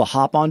 is able to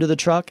hop onto the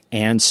truck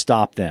and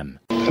stop them.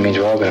 That means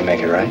we're all gonna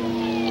make it, right?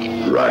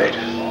 Right.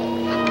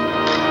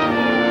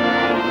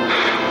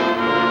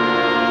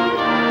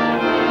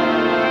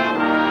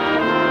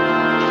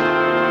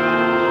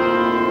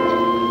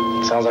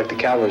 Sounds like the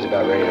cavalry's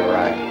about ready to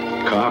arrive.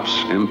 Cops,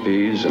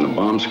 MPs, and a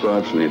bomb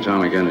squad from the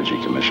Atomic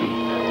Energy Commission.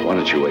 Why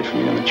don't you wait for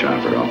me in the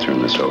chopper? I'll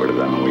turn this over to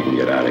them and we can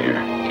get out of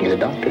here. You're the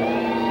doctor.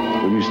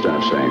 Will you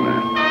stop saying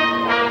that?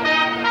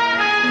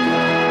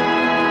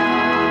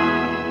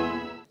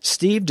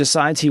 Steve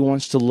decides he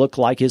wants to look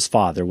like his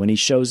father when he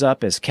shows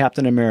up as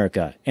Captain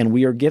America, and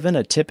we are given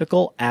a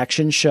typical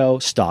action show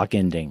stock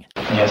ending.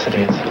 Yes, it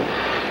is.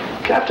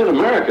 Captain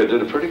America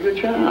did a pretty good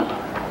job.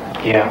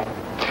 Yeah.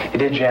 He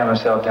did jam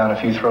himself down a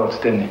few throats,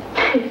 didn't he?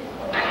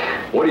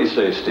 What do you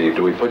say, Steve?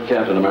 Do we put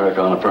Captain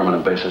America on a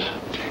permanent basis?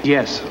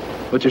 Yes,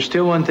 but there's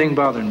still one thing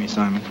bothering me,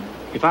 Simon.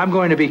 If I'm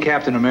going to be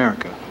Captain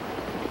America,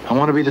 I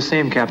want to be the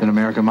same Captain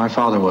America my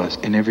father was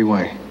in every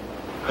way.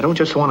 I don't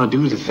just want to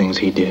do the things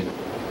he did.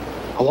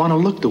 I want to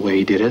look the way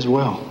he did as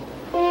well.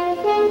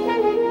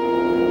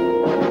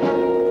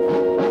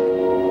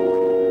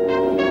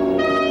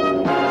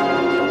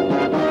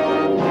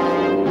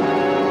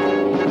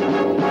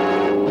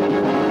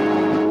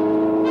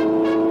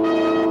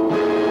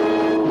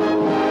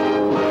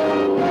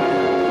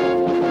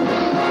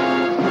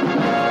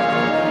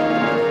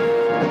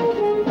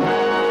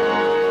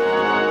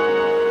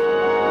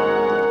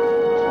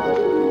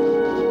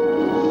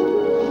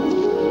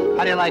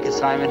 How do you like it,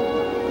 Simon?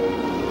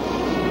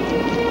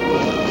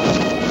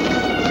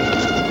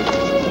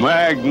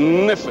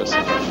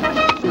 Magnificent.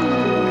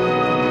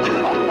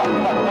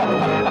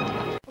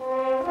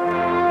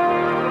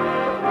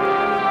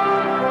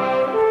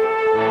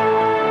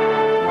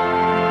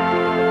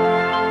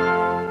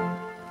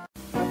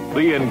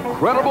 The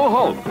Incredible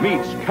Hulk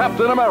meets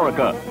Captain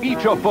America,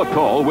 each a foot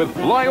tall with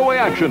flyaway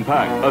action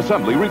pack.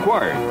 Assembly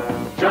required.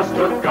 Just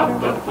hook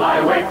up the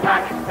flyaway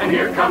pack, and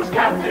here comes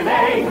Captain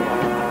A.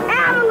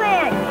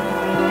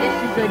 Avalanche!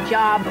 This is a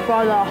job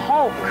for the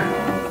Hulk.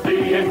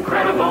 The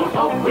Incredible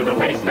Hulk with a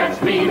waist that's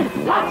mean,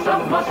 lots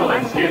of muscle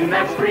and skin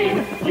that's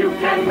green. You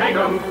can make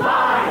 'em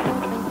fly.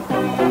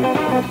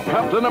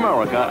 Captain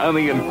America and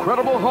the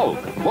Incredible Hulk,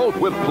 both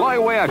with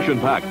flyaway action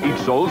pack, each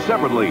sold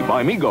separately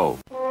by Mego.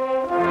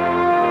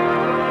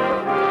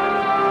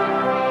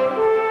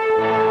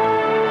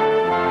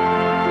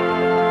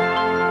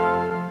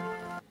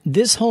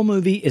 This whole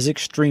movie is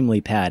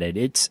extremely padded.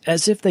 It's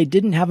as if they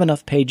didn't have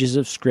enough pages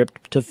of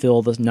script to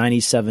fill the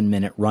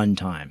 97-minute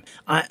runtime.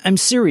 I'm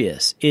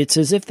serious. It's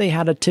as if they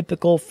had a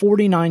typical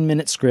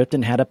 49-minute script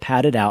and had to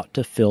pad it out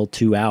to fill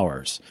 2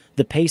 hours.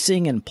 The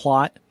pacing and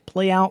plot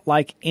play out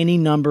like any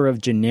number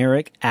of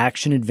generic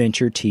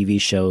action-adventure TV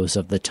shows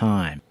of the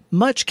time.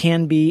 Much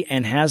can be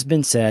and has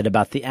been said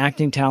about the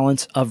acting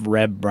talents of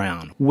Reb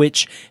Brown,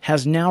 which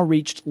has now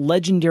reached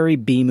legendary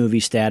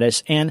B-movie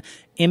status, and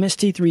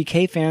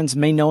MST3K fans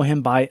may know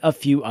him by a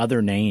few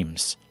other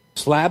names.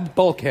 Slab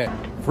bulkhead.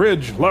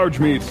 Fridge large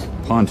meats.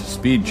 Punt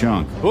speed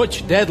chunk.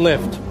 Butch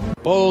deadlift.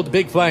 Bold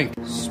big flank.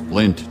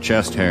 Splint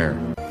chest hair.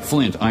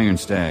 Flint iron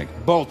stag.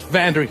 Bolt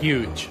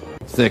Vanderhuge.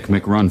 Thick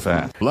McRun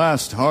fat.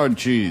 Blast hard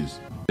cheese.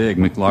 Big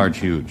McLarge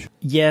huge.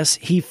 Yes,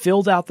 he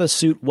filled out the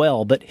suit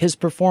well, but his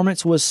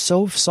performance was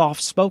so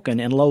soft-spoken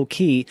and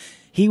low-key,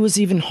 he was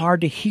even hard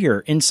to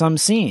hear in some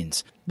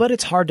scenes. But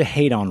it's hard to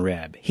hate on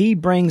Reb. He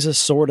brings a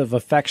sort of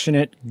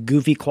affectionate,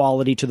 goofy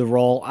quality to the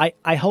role.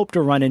 I hope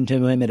to run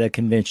into him at a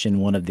convention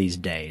one of these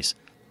days.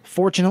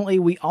 Fortunately,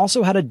 we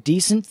also had a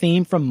decent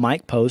theme from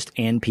Mike Post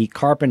and Pete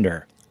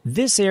Carpenter.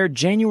 This aired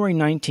January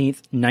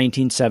 19th,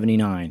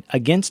 1979,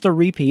 against a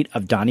repeat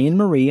of Donnie and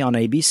Marie on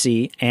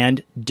ABC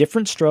and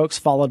Different Strokes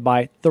followed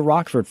by The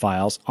Rockford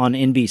Files on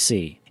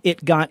NBC.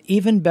 It got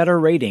even better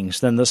ratings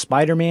than the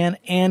Spider-Man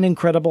and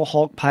Incredible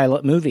Hulk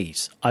pilot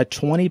movies, a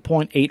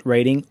 20.8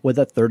 rating with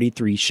a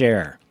 33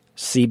 share.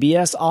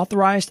 CBS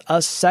authorized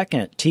a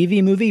second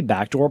TV movie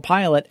backdoor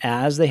pilot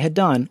as they had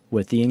done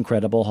with The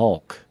Incredible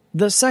Hulk.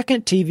 The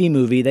second TV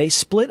movie they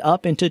split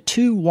up into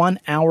 2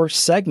 one-hour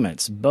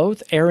segments,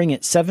 both airing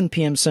at 7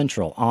 p.m.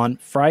 Central on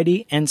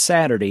Friday and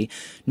Saturday,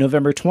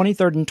 November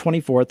 23rd and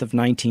 24th of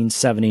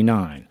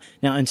 1979.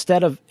 Now,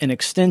 instead of an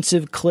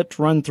extensive clipped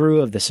run-through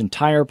of this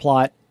entire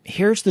plot,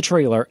 here's the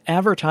trailer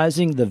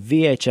advertising the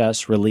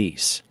VHS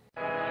release.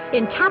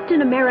 In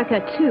Captain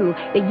America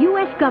 2, the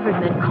U.S.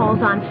 government calls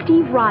on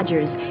Steve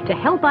Rogers to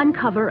help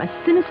uncover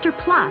a sinister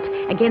plot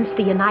against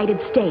the United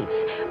States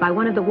by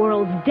one of the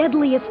world's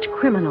deadliest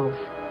criminals.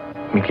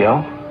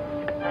 Miguel?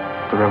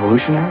 The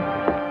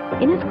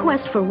revolutionary? In his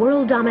quest for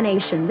world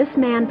domination, this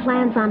man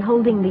plans on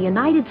holding the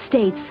United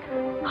States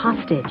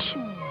hostage.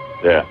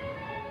 Yeah.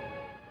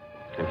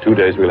 In 2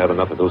 days, we'll have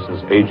enough of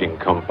Wilson's aging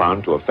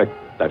compound to affect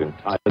that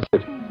entire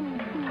city.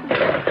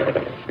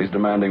 He's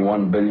demanding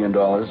 $1 billion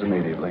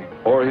immediately.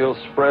 Or he'll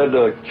spread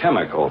a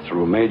chemical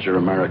through a major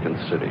American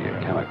city, a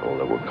chemical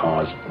that will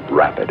cause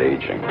rapid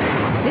aging.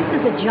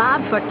 This is a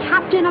job for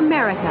Captain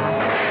America.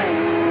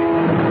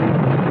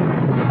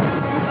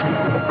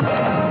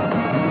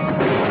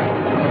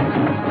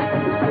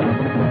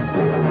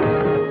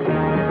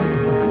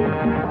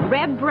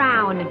 Reb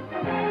Brown,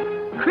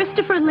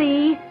 Christopher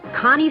Lee,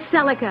 Connie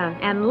Selica,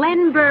 and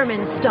Len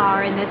Berman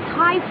star in this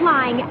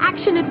high-flying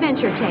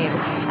action-adventure tale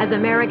as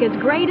America's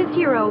greatest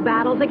hero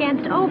battles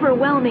against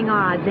overwhelming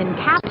odds in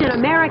Captain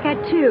America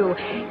 2,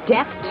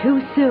 Death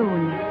Too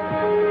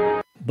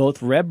Soon.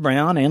 Both Reb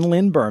Brown and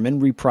Len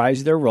Berman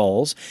reprise their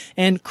roles,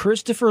 and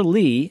Christopher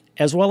Lee,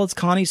 as well as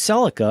Connie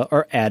Selica,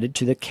 are added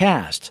to the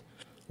cast.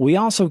 We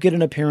also get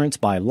an appearance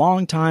by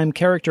longtime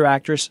character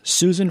actress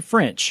Susan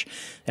French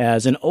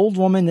as an old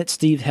woman that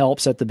Steve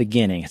helps at the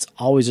beginning. It's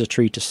always a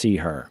treat to see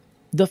her.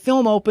 The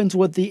film opens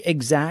with the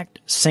exact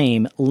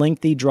same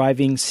lengthy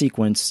driving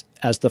sequence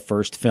as the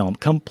first film,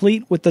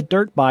 complete with the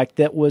dirt bike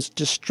that was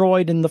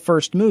destroyed in the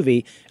first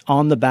movie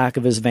on the back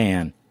of his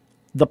van.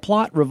 The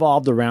plot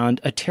revolved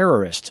around a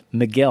terrorist,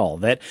 Miguel,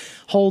 that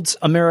holds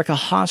America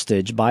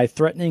hostage by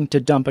threatening to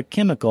dump a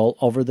chemical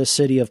over the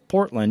city of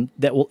Portland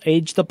that will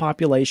age the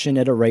population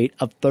at a rate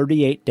of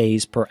 38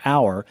 days per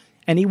hour,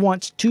 and he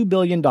wants $2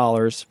 billion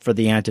for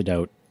the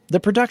antidote. The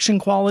production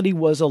quality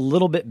was a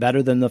little bit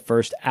better than the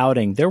first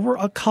outing. There were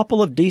a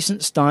couple of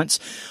decent stunts,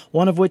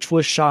 one of which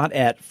was shot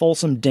at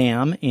Folsom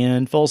Dam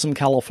in Folsom,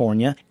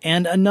 California,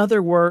 and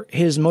another where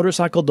his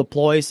motorcycle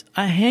deploys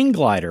a hang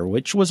glider,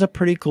 which was a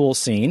pretty cool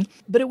scene.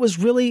 But it was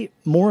really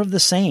more of the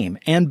same,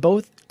 and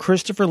both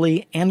Christopher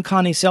Lee and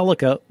Connie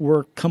Selica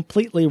were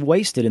completely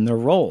wasted in their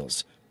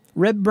roles.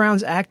 Reb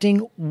Brown's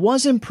acting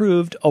was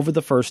improved over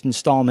the first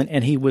installment,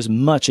 and he was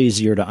much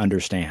easier to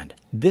understand.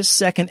 This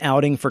second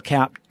outing for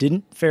Cap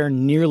didn't fare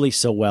nearly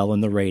so well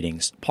in the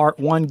ratings, Part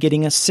 1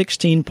 getting a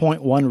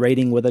 16.1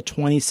 rating with a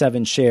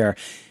 27 share,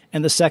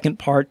 and the second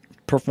part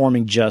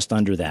performing just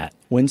under that.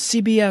 When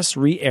CBS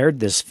re-aired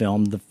this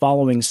film the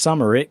following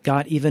summer, it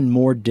got even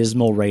more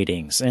dismal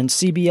ratings, and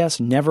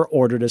CBS never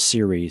ordered a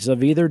series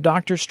of either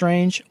Doctor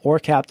Strange or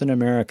Captain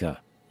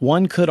America.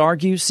 One could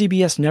argue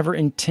CBS never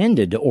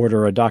intended to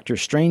order a Doctor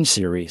Strange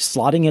series,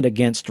 slotting it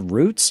against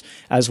Roots,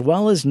 as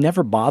well as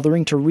never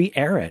bothering to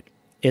re-air it.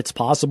 It's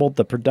possible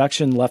the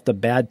production left a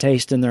bad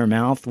taste in their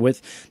mouth,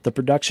 with the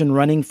production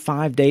running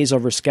 5 days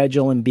over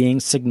schedule and being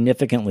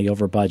significantly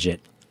over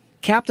budget.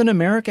 Captain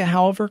America,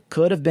 however,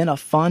 could have been a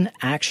fun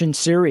action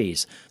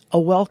series, a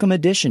welcome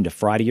addition to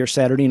Friday or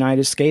Saturday night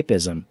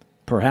escapism.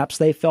 Perhaps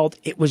they felt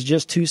it was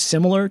just too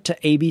similar to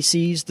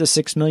ABC's The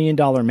 $6 Million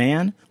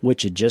Man,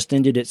 which had just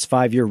ended its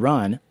 5-year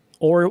run,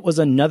 or it was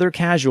another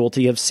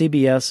casualty of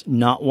CBS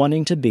not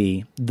wanting to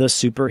be the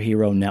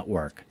superhero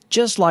network.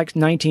 Just like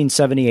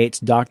 1978's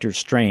Doctor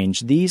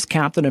Strange, these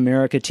Captain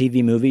America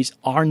TV movies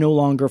are no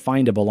longer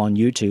findable on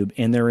YouTube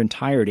in their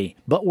entirety,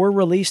 but were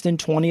released in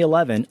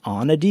 2011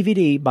 on a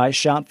DVD by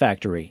Shout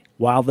Factory.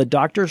 While the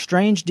Doctor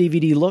Strange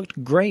DVD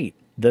looked great,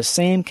 the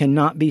same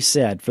cannot be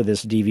said for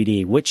this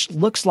DVD, which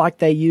looks like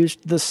they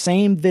used the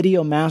same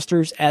video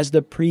masters as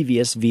the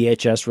previous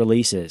VHS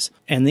releases.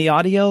 And the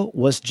audio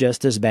was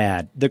just as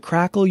bad. The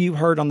crackle you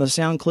heard on the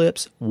sound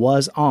clips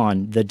was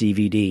on the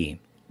DVD.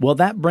 Well,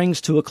 that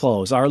brings to a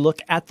close our look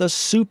at the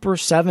Super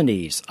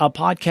 70s, a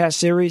podcast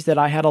series that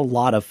I had a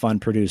lot of fun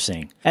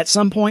producing. At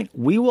some point,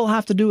 we will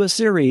have to do a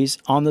series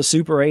on the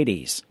Super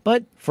 80s.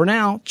 But for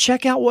now,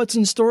 check out what's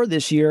in store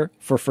this year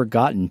for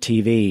Forgotten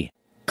TV.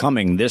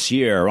 Coming this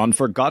year on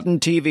Forgotten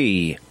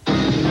TV.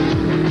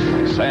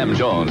 Sam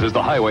Jones is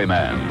the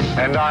highwayman.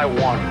 And I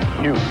want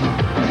you.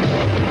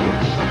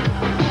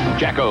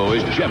 Jacko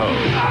is Jimmo.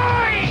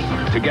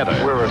 Together,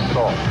 We're a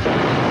salt.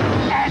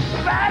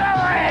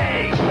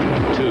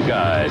 two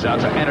guys out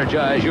to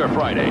energize your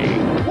Friday.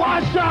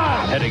 Watch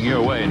out! Heading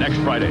your way next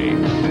Friday,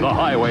 the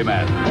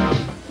highwayman.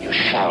 You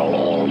shall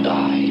all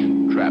die.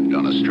 Trapped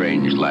on a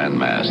strange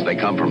landmass. They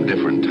come from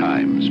different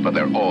times, but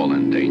they're all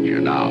in danger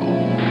now.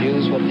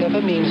 Use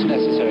whatever means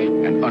necessary.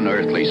 An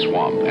unearthly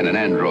swamp and an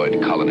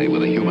android colony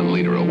with a human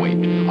leader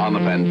await. On the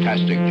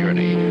fantastic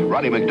journey,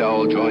 Roddy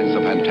McDowell joins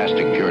the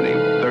fantastic journey.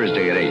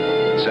 Thursday at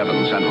 8,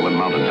 7 Central and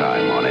Mountain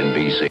Time on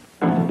NBC.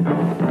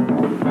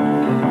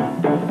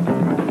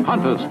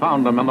 Hunters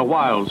found him in the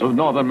wilds of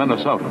northern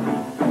Minnesota.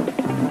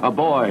 A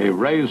boy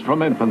raised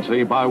from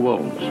infancy by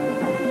wolves.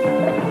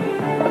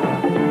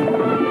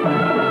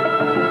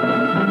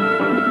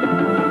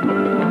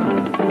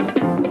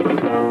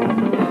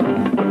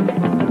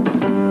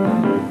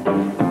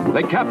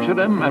 They captured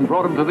him and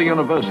brought him to the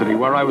university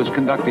where I was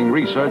conducting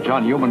research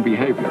on human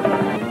behavior.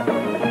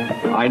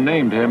 I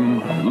named him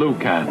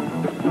Lucan.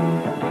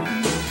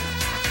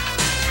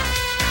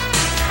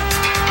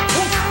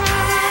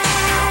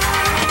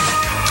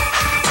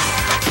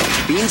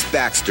 Beans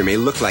Baxter may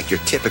look like your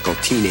typical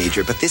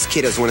teenager, but this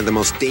kid has one of the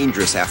most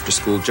dangerous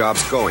after-school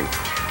jobs going.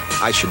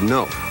 I should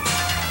know.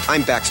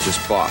 I'm Baxter's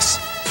boss.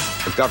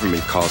 The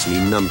government calls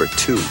me number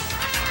 2.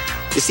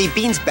 You see,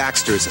 Beans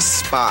Baxter is a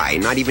spy.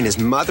 Not even his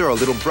mother or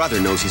little brother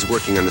knows he's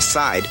working on the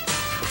side.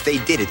 If they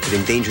did, it could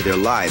endanger their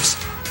lives.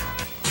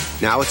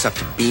 Now it's up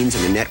to Beans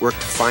and the network to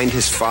find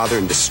his father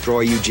and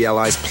destroy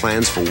UGLI's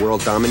plans for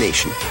world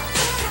domination.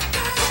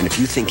 And if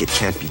you think it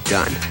can't be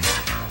done,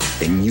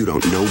 then you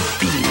don't know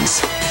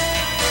Beans.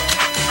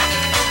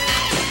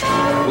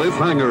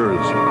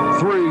 Cliffhangers.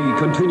 3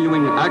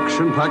 continuing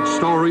action-packed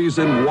stories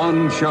in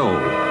one show.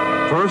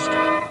 First,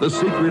 The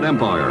Secret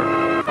Empire.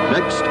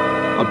 Next,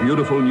 a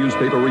beautiful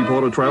newspaper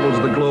reporter travels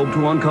the globe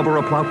to uncover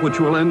a plot which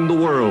will end the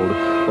world.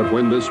 But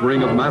when this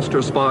ring of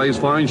master spies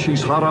finds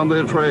she's hot on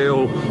their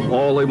trail,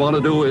 all they want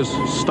to do is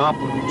stop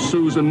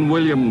Susan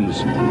Williams.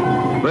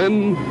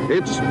 Then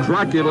it's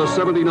Dracula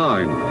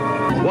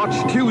 79.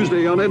 Watch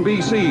Tuesday on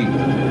NBC.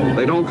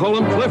 They don't call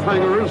them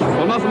cliffhangers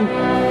for nothing.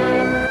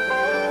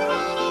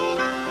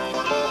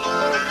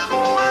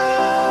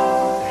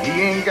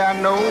 He ain't got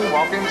no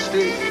walking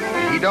stick.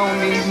 He don't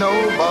need no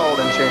ball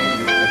and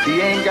chain. If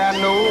he ain't got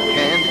no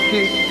can to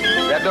kick,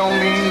 that don't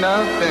mean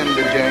nothing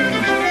to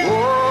James.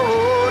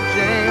 Whoa,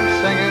 James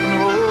singing,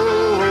 whoa,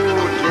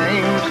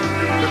 James.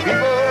 The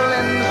people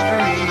in the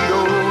street,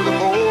 oh, the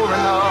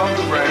pouring of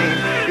the rain.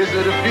 Is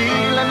it a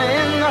feeling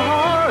in the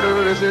heart,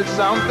 or is it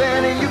something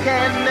you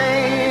can't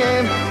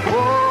name?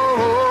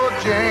 Whoa,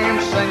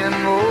 James singing,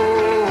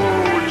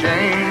 whoa,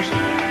 James.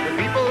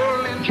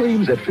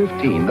 James at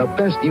 15, the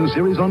best new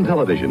series on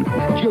television.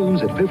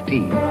 James at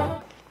 15.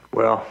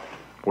 Well,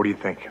 what do you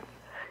think?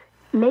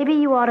 Maybe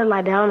you ought to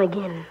lie down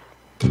again.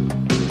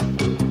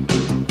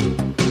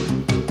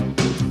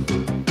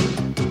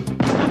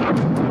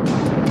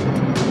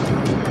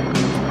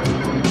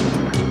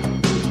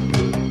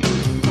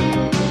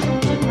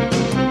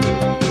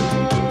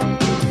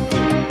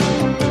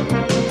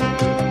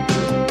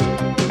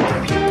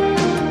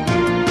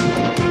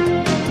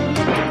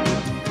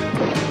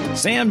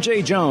 Sam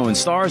J. Jones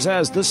stars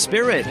as the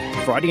Spirit,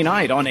 Friday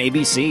night on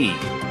ABC.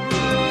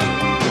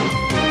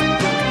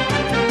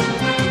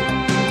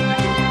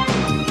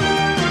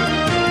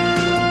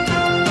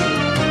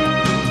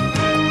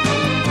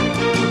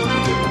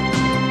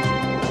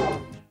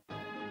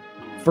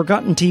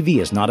 Forgotten TV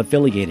is not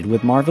affiliated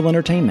with Marvel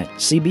Entertainment,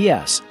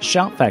 CBS,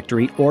 Shout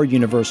Factory, or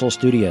Universal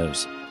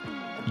Studios.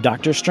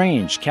 Doctor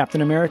Strange,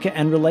 Captain America,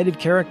 and related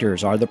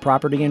characters are the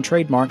property and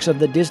trademarks of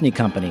the Disney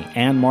Company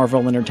and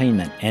Marvel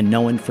Entertainment, and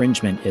no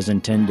infringement is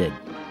intended.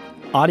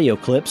 Audio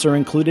clips are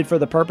included for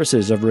the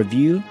purposes of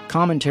review,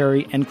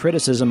 commentary, and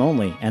criticism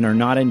only and are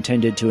not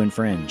intended to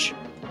infringe.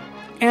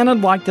 And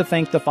I'd like to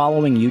thank the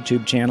following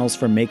YouTube channels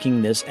for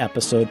making this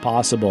episode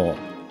possible: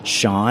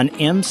 Sean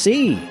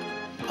MC,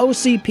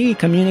 OCP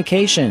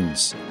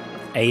Communications,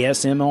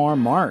 ASMR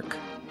Mark,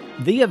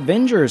 The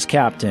Avengers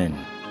Captain.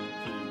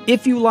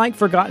 If you like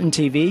Forgotten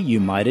TV, you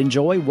might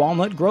enjoy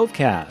Walnut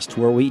Grovecast,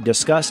 where we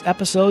discuss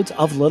episodes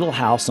of Little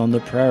House on the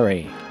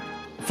Prairie.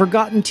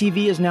 Forgotten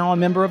TV is now a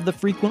member of the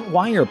Frequent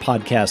Wire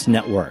Podcast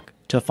Network.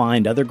 To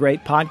find other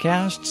great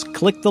podcasts,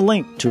 click the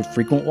link to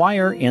Frequent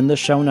Wire in the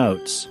show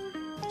notes.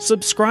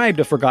 Subscribe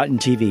to Forgotten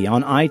TV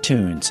on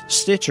iTunes,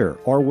 Stitcher,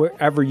 or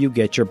wherever you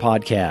get your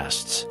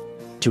podcasts.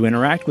 To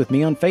interact with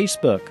me on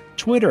Facebook,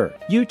 Twitter,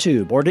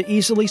 YouTube, or to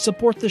easily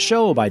support the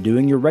show by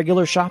doing your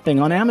regular shopping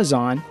on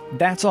Amazon,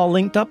 that's all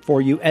linked up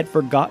for you at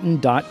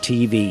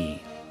Forgotten.tv.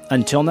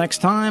 Until next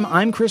time,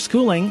 I'm Chris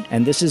Cooling,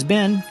 and this has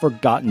been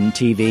Forgotten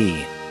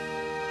TV.